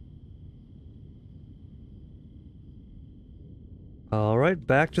 Alright,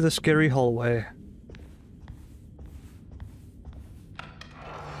 back to the scary hallway.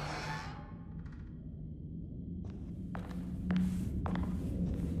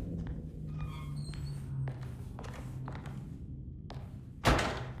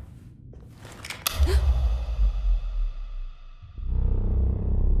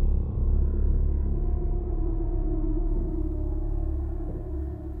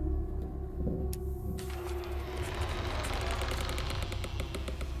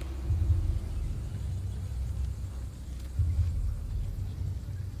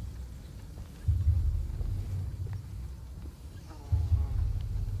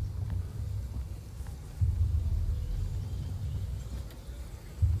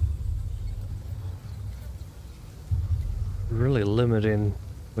 Really limiting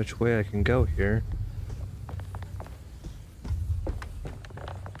which way I can go here.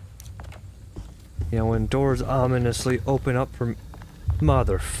 You know, when doors ominously open up for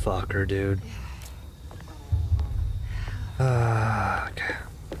motherfucker, dude. Okay.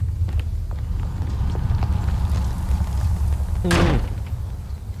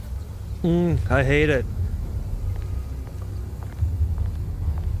 I hate it.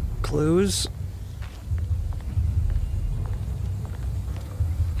 Clues?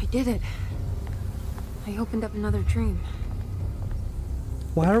 I did it. I opened up another dream.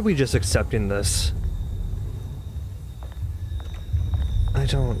 Why are we just accepting this? I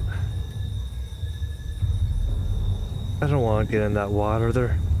don't want to get in that water.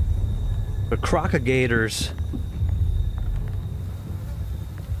 They're crocodilators.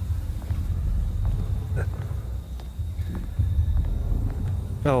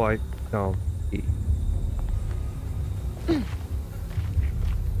 Oh, no.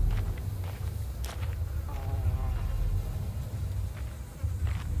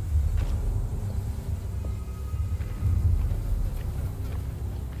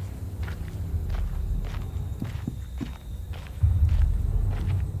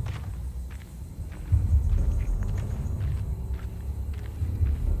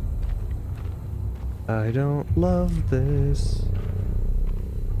 I don't love this.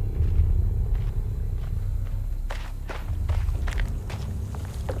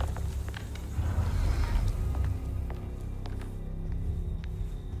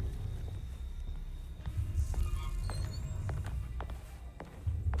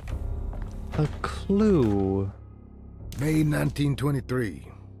 A clue. May 1923.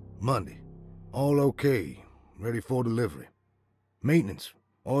 Monday. All okay. Ready for delivery. Maintenance.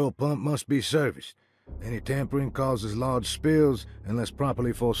 Oil pump must be serviced. Any tampering causes large spills unless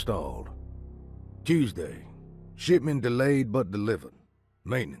properly forestalled. Tuesday. Shipment delayed but delivered.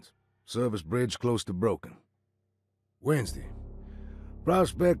 Maintenance. Service bridge close to broken. Wednesday.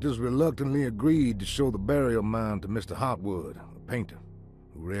 Prospectors reluctantly agreed to show the burial mound to Mr. Hotwood, a painter,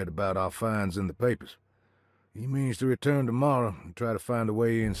 who read about our finds in the papers. He means to return tomorrow and try to find a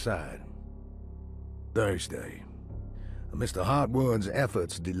way inside. Thursday. Mr. Hotwood's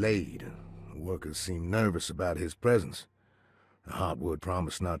efforts delayed. The workers seemed nervous about his presence. Hotwood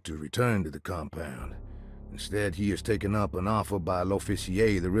promised not to return to the compound. Instead, he has taken up an offer by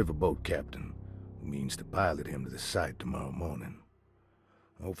L'Officier, the riverboat captain, who means to pilot him to the site tomorrow morning.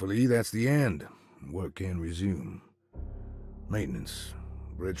 Hopefully, that's the end, and work can resume. Maintenance.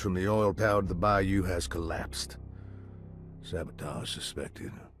 Bridge from the oil tower to the bayou has collapsed. Sabotage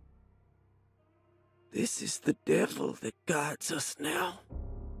suspected. This is the devil that guides us now.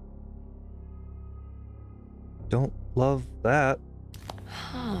 Don't love that.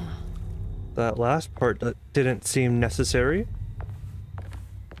 Huh. That last part that didn't seem necessary.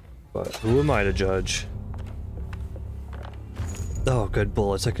 But who am I to judge? Oh, good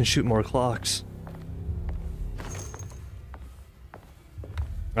bullets. I can shoot more clocks.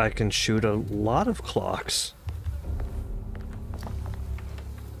 I can shoot a lot of clocks.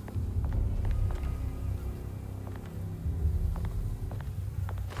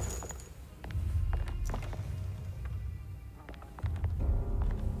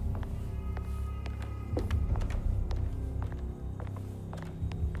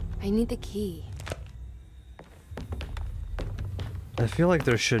 I need the key. I feel like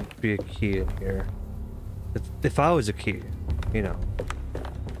there should be a key in here. If I was a key, you know,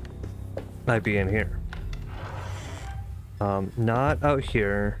 I'd be in here. Not out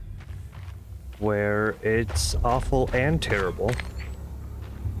here, where it's awful and terrible.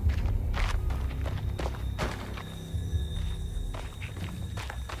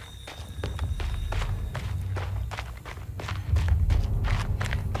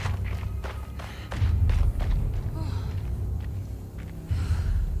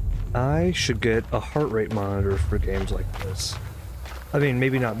 I should get a heart rate monitor for games like this. I mean,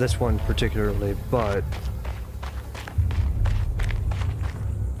 maybe not this one particularly, but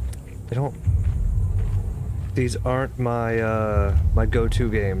I don't. These aren't my my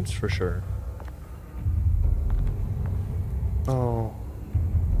go-to games for sure. Oh.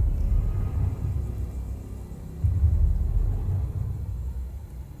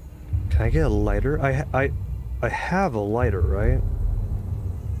 Can I get a lighter? I have a lighter, right?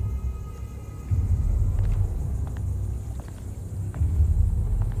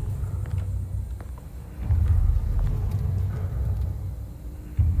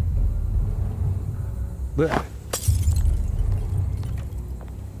 Blech.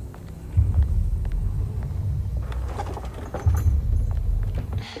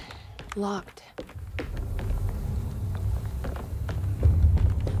 Locked.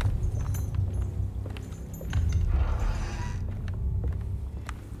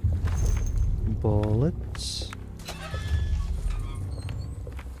 Bullets.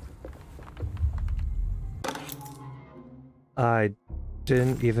 I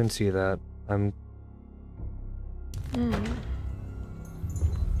didn't even see that. I'm...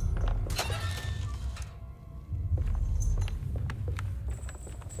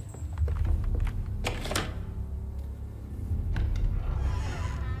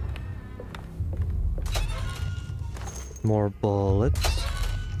 More bullets.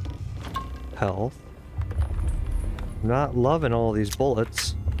 Health. Not loving all these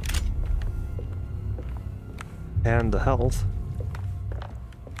bullets. And the health.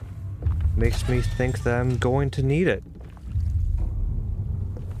 Makes me think that I'm going to need it.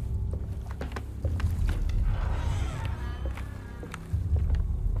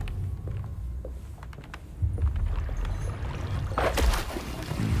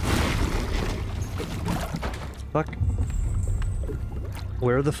 Fuck.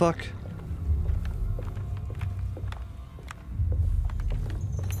 Where the fuck?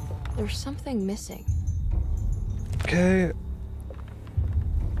 There's something missing. Okay.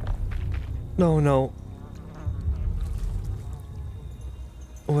 No, no.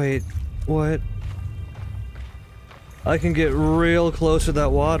 Wait, what? I can get real close to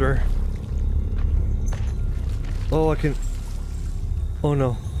that water. Oh, I can... Oh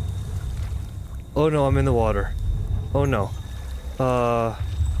no. Oh no, I'm in the water. Oh no.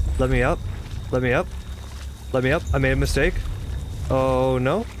 Let me up. Let me up. Let me up. I made a mistake. Oh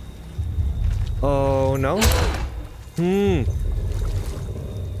no. Oh no. Mm-mm.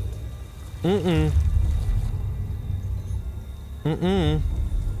 Mm-mm.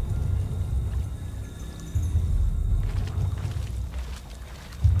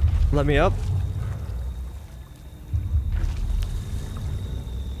 Let me up.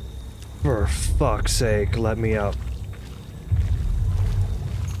 For fuck's sake, let me up.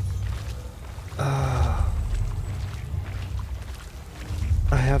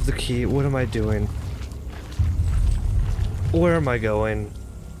 I have the key. What am I doing? Where am I going?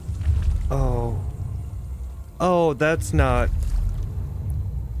 Oh. Oh, that's not...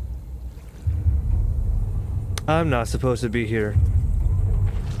 I'm not supposed to be here.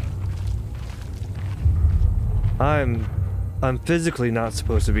 I'm physically not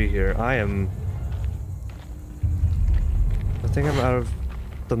supposed to be here. I think I'm out of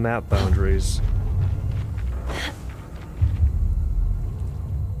the map boundaries.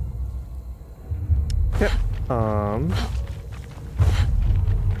 Yep.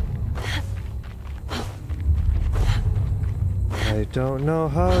 I don't know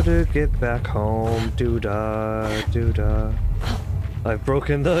how to get back home. Doo-da, doo-da. I've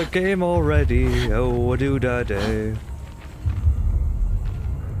broken the game already. Oh, a doo-da day.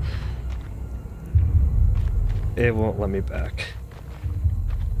 It won't let me back.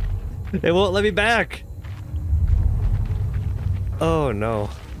 It won't let me back! Oh no.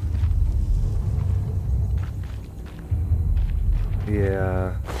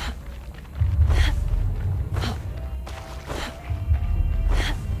 Yeah.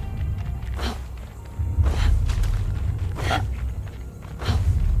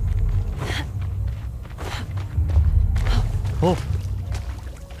 Oh.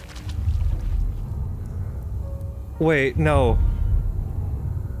 Wait, no.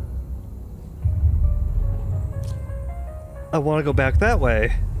 I want to go back that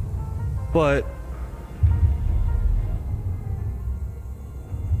way. But...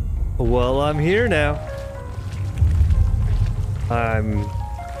 Well, I'm here now.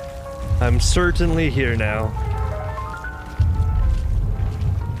 I'm certainly here now.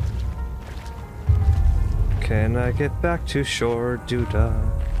 Can I get back to shore? Doo-da,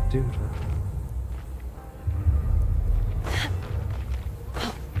 doo-da.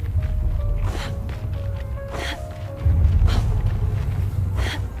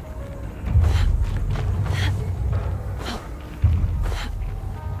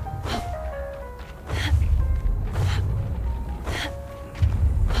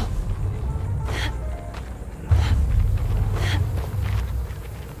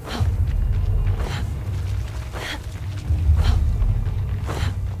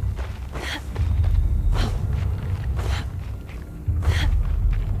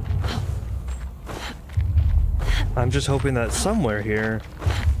 I'm just hoping that somewhere here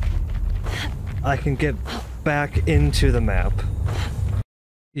I can get back into the map.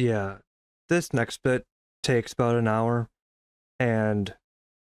 Yeah, this next bit takes about an hour and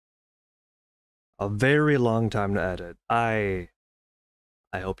a very long time to edit. I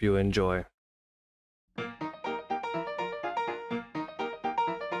hope you enjoy.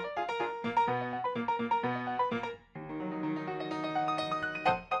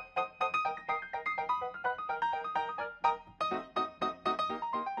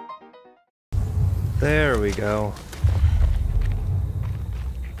 There we go.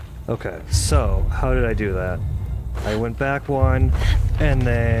 Okay, so how did I do that? I went back one, and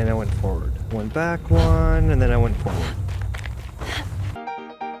then I went forward. Went back one, and then I went forward.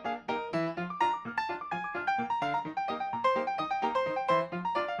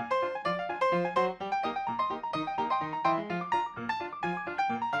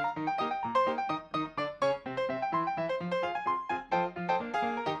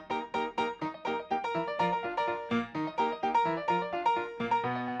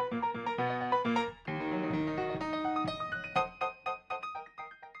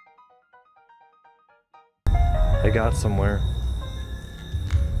 I got somewhere.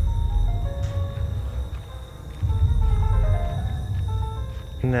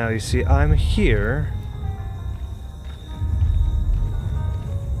 Now you see, I'm here.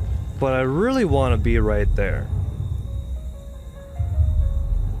 But I really want to be right there.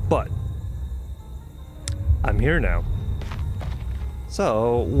 But I'm here now.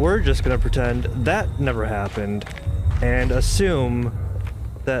 So we're just gonna pretend that never happened and assume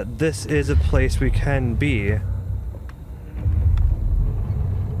that this is a place we can be.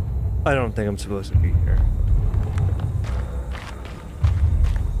 I don't think I'm supposed to be here.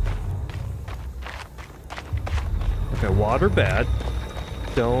 Okay, water bad.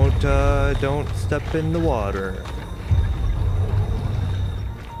 Don't step in the water.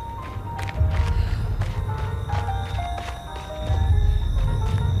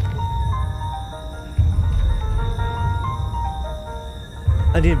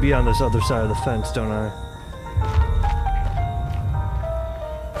 I need to be on this other side of the fence, don't I?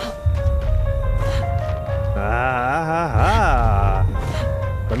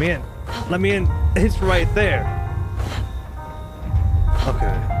 Let me in. Let me in. It's right there.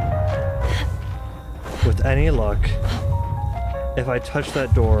 Okay. With any luck, if I touch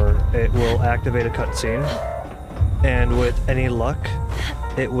that door, it will activate a cutscene. And with any luck,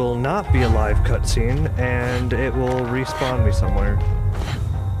 it will not be a live cutscene, and it will respawn me somewhere.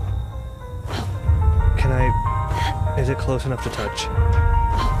 Can I... Is it close enough to touch?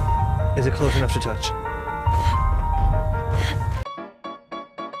 Is it close enough to touch?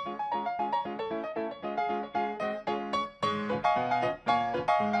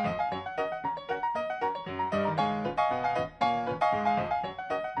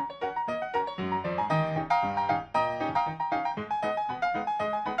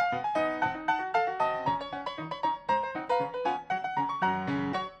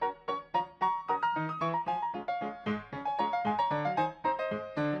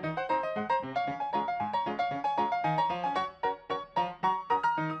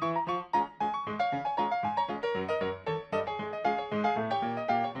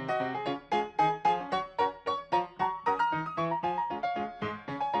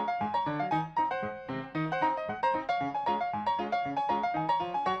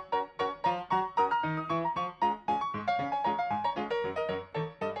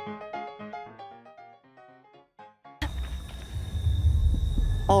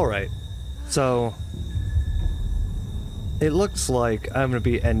 Alright, so it looks like I'm gonna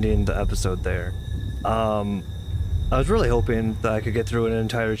be ending the episode there. I was really hoping that I could get through an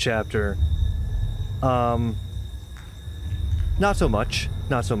entire chapter. Not so much,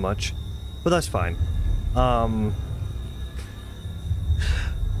 but that's fine. I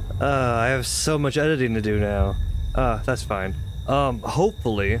have so much editing to do now. That's fine.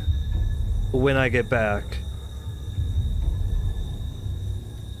 Hopefully, when I get back,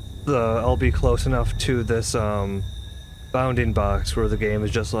 I'll be close enough to this, bounding box where the game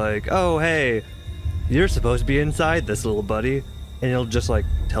is just like, oh, hey, you're supposed to be inside this, little buddy, and it'll just, like,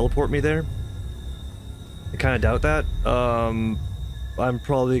 teleport me there. I kind of doubt that. I'm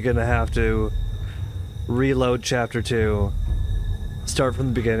probably gonna have to reload Chapter 2, start from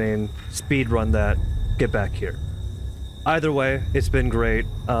the beginning, speed run that, get back here. Either way, it's been great.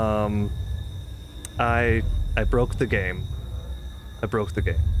 I broke the game. I broke the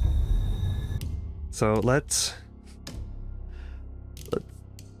game. So let's...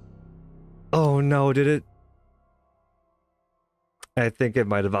 Oh no, did it? I think it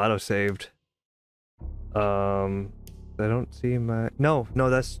might have auto-saved. I don't see my... No,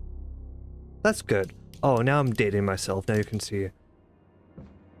 that's good. Oh, now I'm dating myself. Now you can see.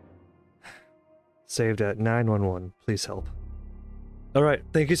 Saved at 911. Please help. Alright,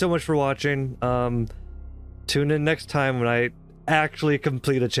 thank you so much for watching. Tune in next time when I actually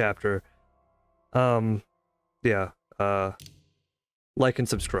complete a chapter. Yeah, like and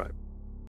subscribe.